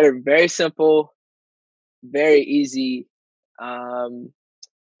 so Brighter, very simple, very easy, and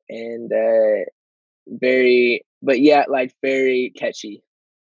very, but yeah, like very catchy.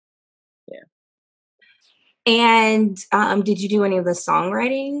 Yeah. And did you do any of the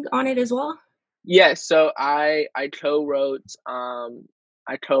songwriting on it as well? Yeah, so I co-wrote the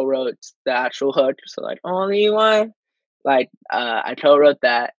actual hook, so like only one, like I co-wrote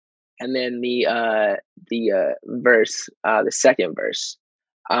that, and then the verse, the second verse.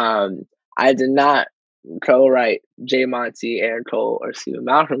 I did not co-write J Monty, Aaron Cole, or Stephen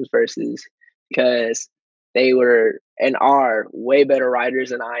Malcolm's verses because they were and are way better writers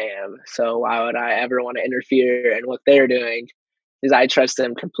than I am. So why would I ever want to interfere in what they're doing? Because I trust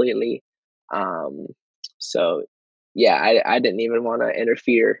them completely. So yeah, I didn't even want to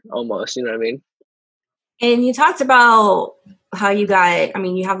interfere almost, you know what I mean? And you talked about how you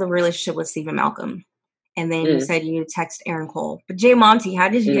have the relationship with Stephen Malcolm. And then you said you text Aaron Cole. But Jay Monty, how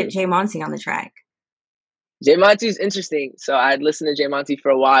did you get Jay Monty on the track? Jay Monty's interesting. So I'd listened to Jay Monty for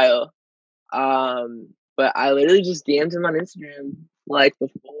a while. But I literally just DM'd him on Instagram like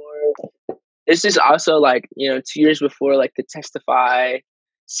before. It's just also like, 2 years before like the Testify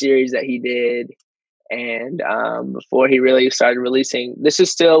series that he did. And before he really started releasing, this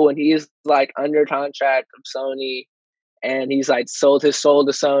is still when he's like under contract of Sony, and he's like sold his soul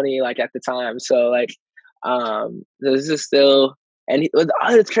to Sony like at the time. So like, this is still, and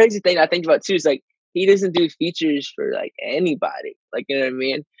the crazy thing I think about too is like he doesn't do features for like anybody, like, you know what I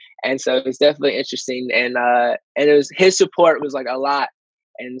mean? And so it's definitely interesting, and it was, his support was like a lot,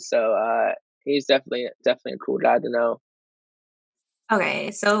 and so he's definitely a cool guy to know.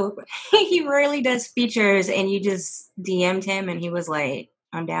 Okay, so he really does features, and you just DM'd him, and he was like,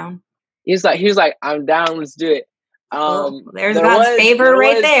 "I'm down." He was like, "I'm down, let's do it." Well, there's God's favor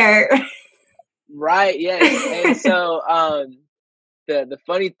right there. Right, yes. And so the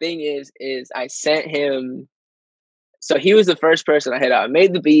funny thing is I sent him, so he was the first person I hit up. I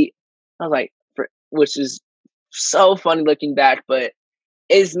made the beat. I was like, which is so funny looking back, but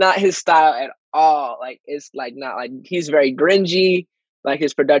it's not his style at all. Like, it's like not like, he's very grungy. Like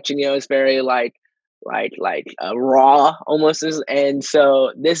his production, is very like raw almost. And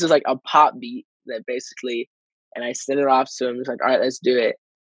so this is like a pop beat that basically, and I sent it off to him. He's like, all right, let's do it.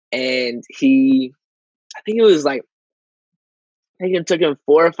 And I think it took him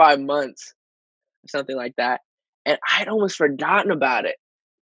 4 or 5 months or something like that. And I'd almost forgotten about it.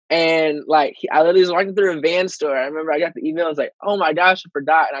 And like, I literally was walking through a van store. I remember I got the email. I was like, oh my gosh, I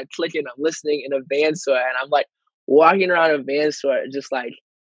forgot. And I click it and I'm listening in a van store. And I'm like walking around a van store, just like,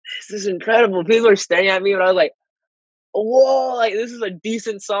 this is incredible. People are staring at me. And I was like, whoa, like this is a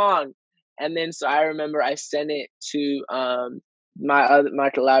decent song. And then so I remember I sent it to my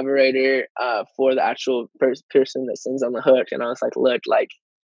collaborator for the actual person that sings on the hook. And I was like, look, like,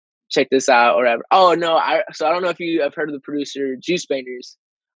 check this out or whatever. Oh no, I don't know if you have heard of the producer Juice Bangers.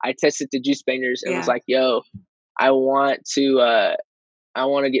 I texted to Juice Bangers and was like, yo, I want to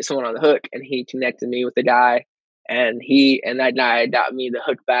get someone on the hook, and he connected me with the guy, and that guy got me the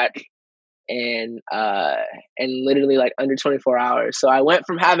hook back, and literally like under 24 hours. So I went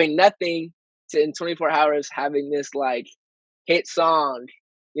from having nothing to in 24 hours having this like hit song,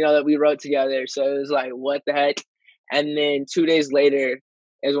 that we wrote together. So it was like, what the heck? And then 2 days later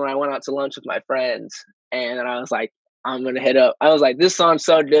is when I went out to lunch with my friends, and I was like, I'm gonna hit up. I was like, this song's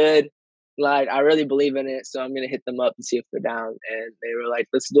so good, like I really believe in it, so I'm gonna hit them up and see if they're down. And they were like,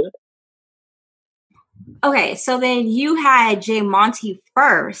 let's do it. Okay, so then you had Monty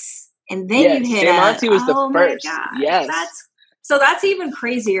first, and then you hit Monty was the first. My gosh. Yes. That's even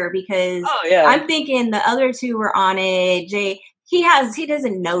crazier, because I'm thinking the other two were on it. He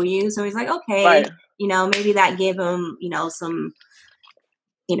doesn't know you, so he's like, okay, right. Maybe that gave him, some,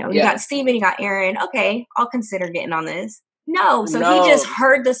 you got Steven, you got Aaron. Okay, I'll consider getting on this. No, so he just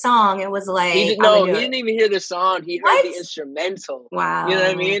heard the song and was like, he didn't even hear the song. He heard the instrumental. Wow. You know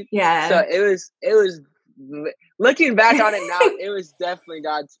what I mean? Yeah. So it was looking back on it now, it was definitely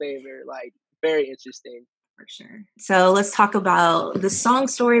God's favor. Like, very interesting. For sure. So let's talk about the song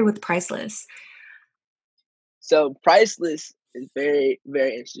story with Priceless. So Priceless is very,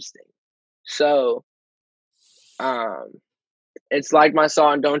 very interesting. So, it's like my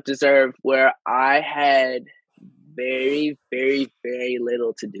song Don't Deserve, where I had very, very, very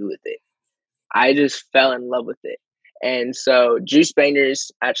little to do with it. I just fell in love with it. And so Juice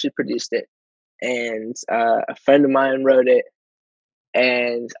Bangers actually produced it, and a friend of mine wrote it,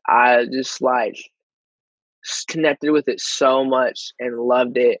 and I just like connected with it so much and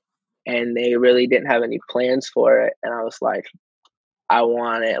loved it. And they really didn't have any plans for it, and I was like, I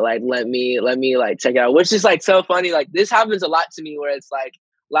want it. Like, let me like check it out. Which is like so funny. Like, this happens a lot to me, where it's like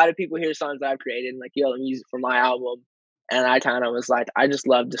a lot of people hear songs that I've created and like, yo, let me use it for my album. And I kind of was like, I just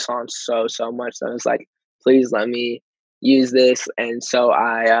love the song so much. So I was like, please let me use this. And so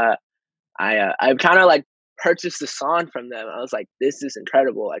I kind of like purchased the song from them. I was like, this is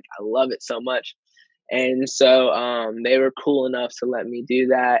incredible. Like, I love it so much. And so they were cool enough to let me do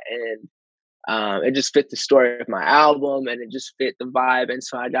that. And it just fit the story of my album, and it just fit the vibe. And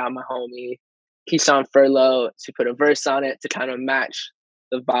so I got my homie Keyshawn Furlow to put a verse on it to kind of match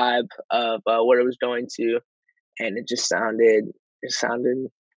the vibe of what it was going to. And it sounded,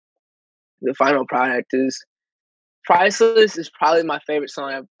 the final product is Priceless is probably my favorite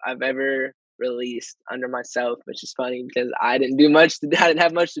song I've ever released under myself, which is funny because I didn't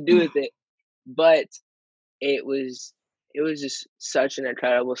have much to do with it, but it was just such an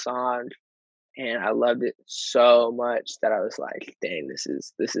incredible song, and I loved it so much that I was like, dang, this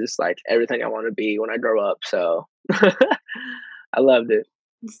is like everything I want to be when I grow up. So I loved it.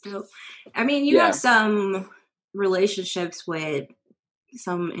 It's dope. I mean, you have some relationships with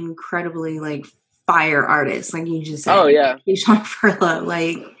some incredibly like fire artists, like you just said. Oh yeah, Keyshawn Furlow,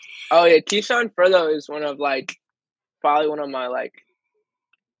 like. Oh yeah, Keyshawn Furlow is one of like probably one of my like,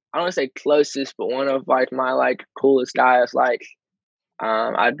 I don't want to say closest, but one of like my like coolest guys. Like,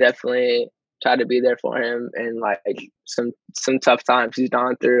 I definitely try to be there for him and like some tough times he's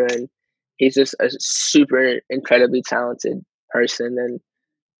gone through. And he's just a super incredibly talented person and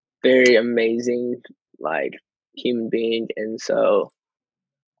very amazing like human being. And so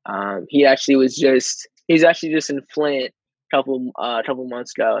he's actually just in Flint a couple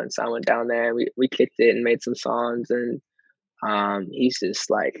months ago, and so I went down there and we kicked it and made some songs. And he's just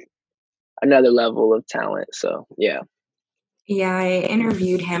like another level of talent. So yeah. Yeah, I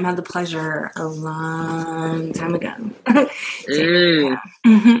interviewed him, had the pleasure a long time ago.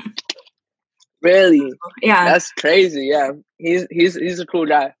 Really? Yeah. That's crazy. Yeah. He's a cool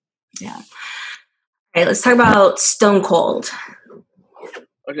guy. Yeah. All right, let's talk about Stone Cold.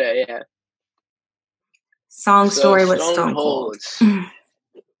 Okay, yeah. Story with Stone Cold.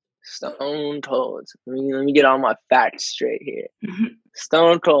 Stone Cold. Let me get all my facts straight here.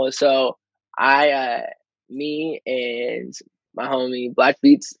 Stone Cold. So me and my homie Black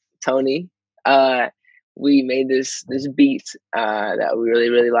Beats Tony, we made this beat that we really,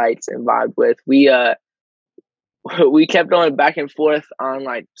 really liked and vibed with. We kept going back and forth on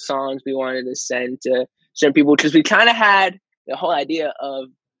like songs we wanted to send to certain people, because we kind of had the whole idea of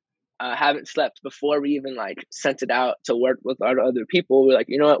Haven't Slept before we even like sent it out to work with other people. We're like,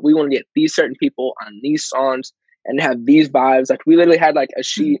 you know what, we want to get these certain people on these songs and have these vibes. Like we literally had like a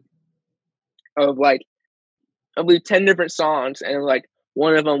sheet of like, I believe 10 different songs, and like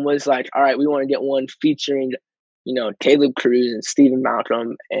one of them was like, all right, we want to get one featuring, you know, Caleb Cruz and Stephen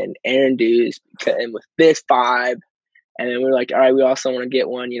Malcolm and Aaron Dews, and with this vibe. And then we're like, all right, we also want to get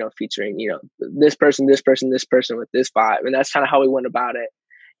one, you know, featuring, you know, this person with this vibe. And that's kind of how we went about it.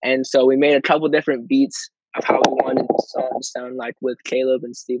 And so we made a couple different beats of how we wanted the song to sound like with Caleb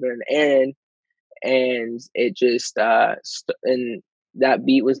and Stephen and Aaron. And it just, and that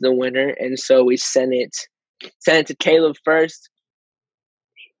beat was the winner. And so we sent it to Caleb first.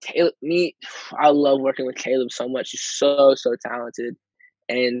 I love working with Caleb so much. He's so talented.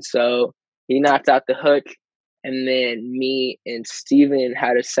 And so he knocked out the hook. And then me and Steven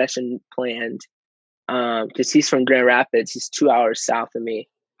had a session planned because he's from Grand Rapids. He's 2 hours south of me.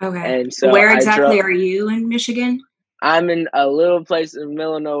 Okay. And so where exactly are you in Michigan? I'm in a little place in the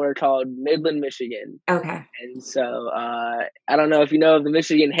middle of nowhere called Midland, Michigan. Okay. And so I don't know if you know of the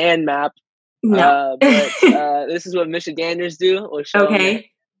Michigan hand map. No. But this is what Michiganders do. We'll show them,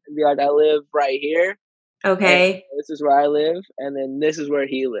 be like, I live right here. Okay. This is where I live, and then this is where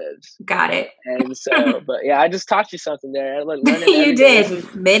he lives. Got it. And so, but yeah, I just taught you something there. You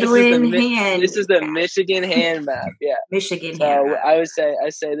did. Midland hand. This is the Michigan hand map. Yeah. Michigan so hand map. I say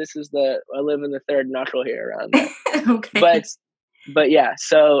this is I live in the third knuckle here around there. Okay. But yeah,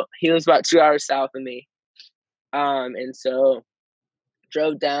 so he lives about 2 hours south of me. And so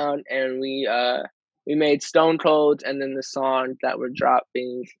drove down and we made Stone Cold, and then the song that we're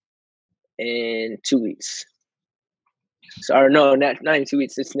dropping in 2 weeks. So, or no, not in 2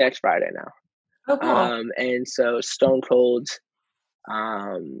 weeks. It's next Friday now. Oh, cool. And so Stone Cold,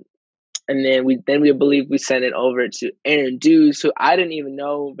 and then we believe we sent it over to Aaron Dews, who I didn't even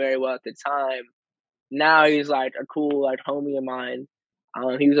know very well at the time. Now he's like a cool like homie of mine.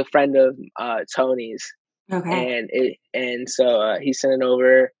 He was a friend of Tony's. Okay. And so he sent it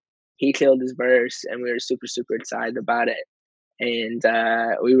over. He killed his verse, and we were super excited about it. And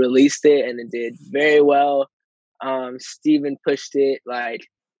we released it, and it did very well. Steven pushed it like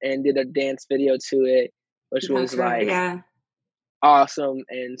and did a dance video to it, which was like awesome.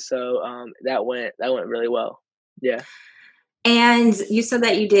 And so that went really well. Yeah. And you said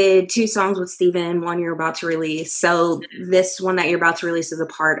that you did 2 songs with Steven, one you're about to release. So this one that you're about to release is a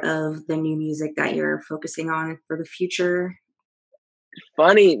part of the new music that you're focusing on for the future?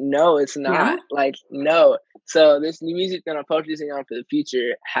 Funny, no, it's not. No? Like, no. So this new music that I'm focusing on for the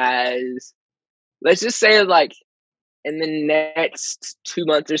future has, let's just say, like, in the next 2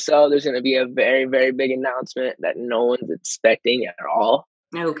 months or so, there's going to be a very, very big announcement that no one's expecting at all.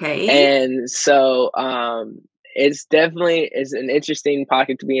 Okay. And so it's definitely is an interesting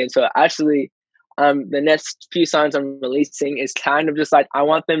pocket to be in. So actually, the next few songs I'm releasing is kind of just like, I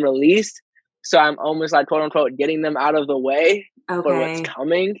want them released. So I'm almost like, quote unquote, getting them out of the way for what's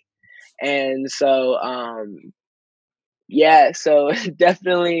coming. And so, yeah, so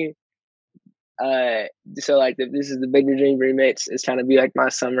definitely, so like this is the Bigger Dream remix. It's trying to be like my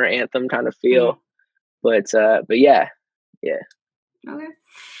summer anthem kind of feel. But yeah. Okay.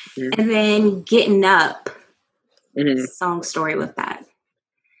 And then Getting Up, song story with that.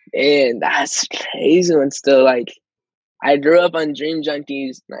 And that's crazy one still. Like, I grew up on Dream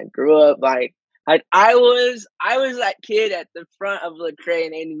Junkies, and I grew up like I was that kid at the front of Lecrae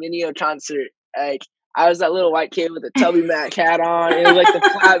and Andy Mineo concert. Like, I was that little white kid with a Tubby Mac hat on. It was like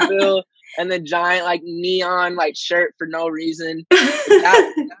the flat bill. and the giant like neon like shirt for no reason.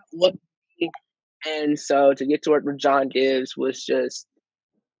 That looked. And so to get to work with John Givez was just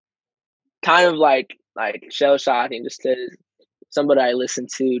kind of like shell shocking, just to somebody I listened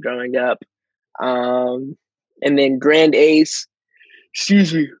to growing up. And then Grandace,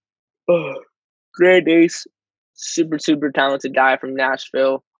 excuse me, Grandace, super talented guy from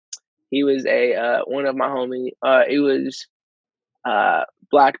Nashville. He was a one of my homie. He was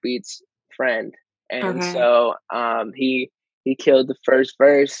Black Beat's friend, and so he killed the first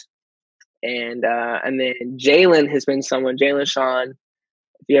verse. And then Jaylon has been someone, Jaylon Ashaun.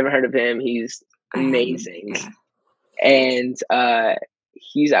 If you haven't heard of him, he's amazing. And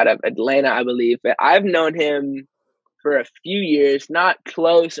he's out of Atlanta, I believe. But I've known him for a few years, not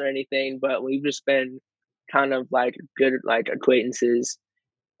close or anything, but we've just been kind of like good like acquaintances.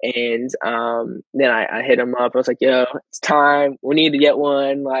 And then I hit him up. I was like, yo, it's time. We need to get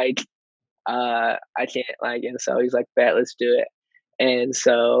one. Like, I can't like, and so he's like, bet, let's do it. And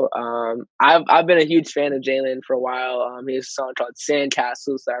so I've been a huge fan of Jaylon for a while. He has a song called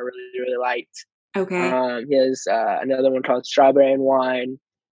Sandcastles that I really liked. Okay. He has another one called Strawberry and Wine,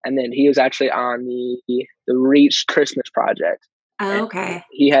 and then he was actually on the Reach Christmas project. Oh, okay.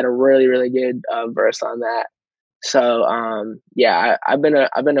 He had a really good verse on that. So yeah, I've been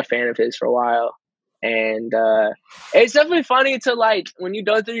a fan of his for a while, and it's definitely funny to like when you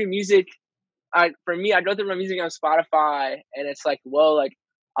go through your music. For me, I go through my music on Spotify, and it's like, whoa, like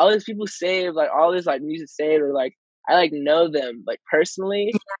all these people saved, like all this like music saved, or like I like know them like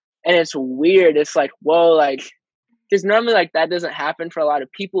personally, and it's weird. It's like, whoa, like because normally like that doesn't happen for a lot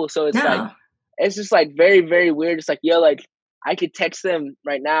of people, so it's like it's just like very weird. It's like, yo, like I could text them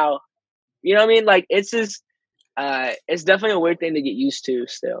right now, you know what I mean? Like it's just it's definitely a weird thing to get used to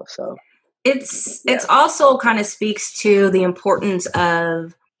still. So it's also kind of speaks to the importance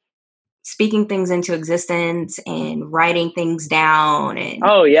of speaking things into existence and writing things down, and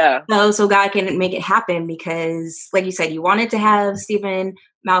so God can make it happen, because like you said, you wanted to have Stephen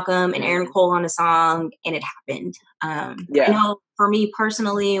Malcolm and Aaron Cole on a song, and it happened. I know for me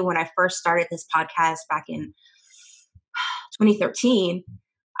personally, when I first started this podcast back in 2013,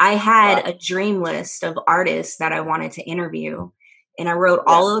 I had a dream list of artists that I wanted to interview, and I wrote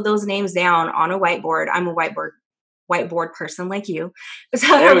all of those names down on a whiteboard. I'm a whiteboard person like you. So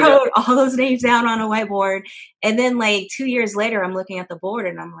I wrote all those names down on a whiteboard. And then like 2 years later, I'm looking at the board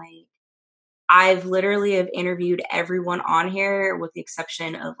and I'm like, I've literally have interviewed everyone on here with the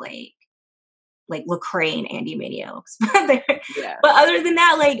exception of like Lecrae and Andy Mineo. But other than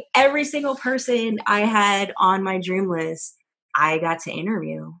that, like every single person I had on my dream list, I got to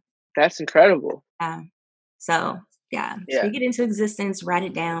interview. That's incredible. So speak it into existence, write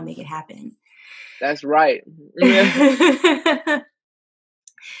it down, make it happen. That's right.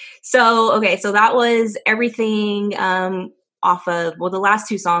 So that was everything off of, well, the last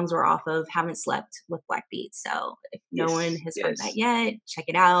two songs were off of Haven't Slept with Black Beats. So if no one has heard that yet, check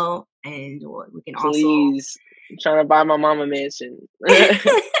it out. And we can please, I'm trying to buy my mama mansion.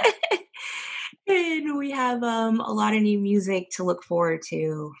 And we have a lot of new music to look forward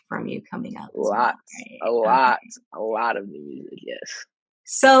to from you coming up. A lot of new music, yes.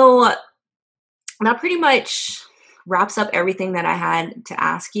 So that pretty much wraps up everything that I had to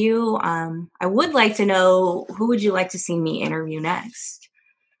ask you. I would like to know, who would you like to see me interview next?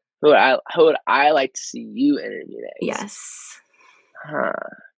 Who would I like to see you interview next? Yes.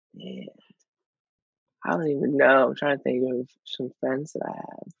 Man. I don't even know. I'm trying to think of some friends that I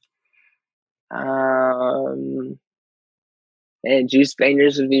have. And Juice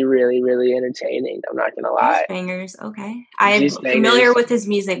Bangers would be really entertaining. I'm not gonna lie. Juice Bangers, okay. I'm familiar with his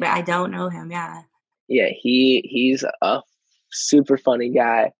music, but I don't know him. Yeah, he's a super funny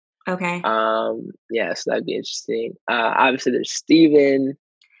guy. Okay. So that'd be interesting. Obviously there's Steven.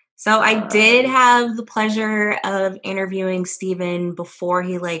 So I did have the pleasure of interviewing Steven before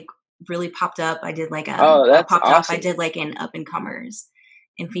he like really popped up. I did like I did like an Up and Comers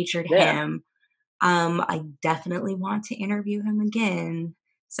and featured him. I definitely want to interview him again.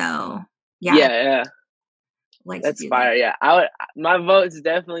 So like that's fire. Yeah, my vote is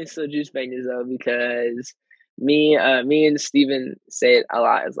definitely still Juice Bangers though, because me and Steven say it a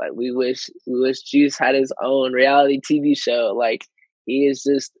lot. It's like we wish Juice had his own reality TV show. Like he's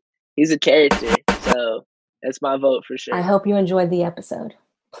a character. So that's my vote for sure. I hope you enjoyed the episode.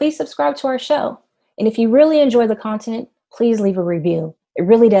 Please subscribe to our show. And if you really enjoy the content, please leave a review. It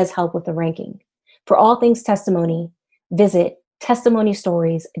really does help with the ranking. For all things testimony, visit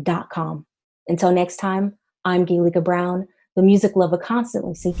testimonystories.com. Until next time, I'm Galika Brown, the music lover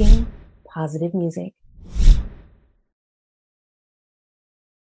constantly seeking positive music.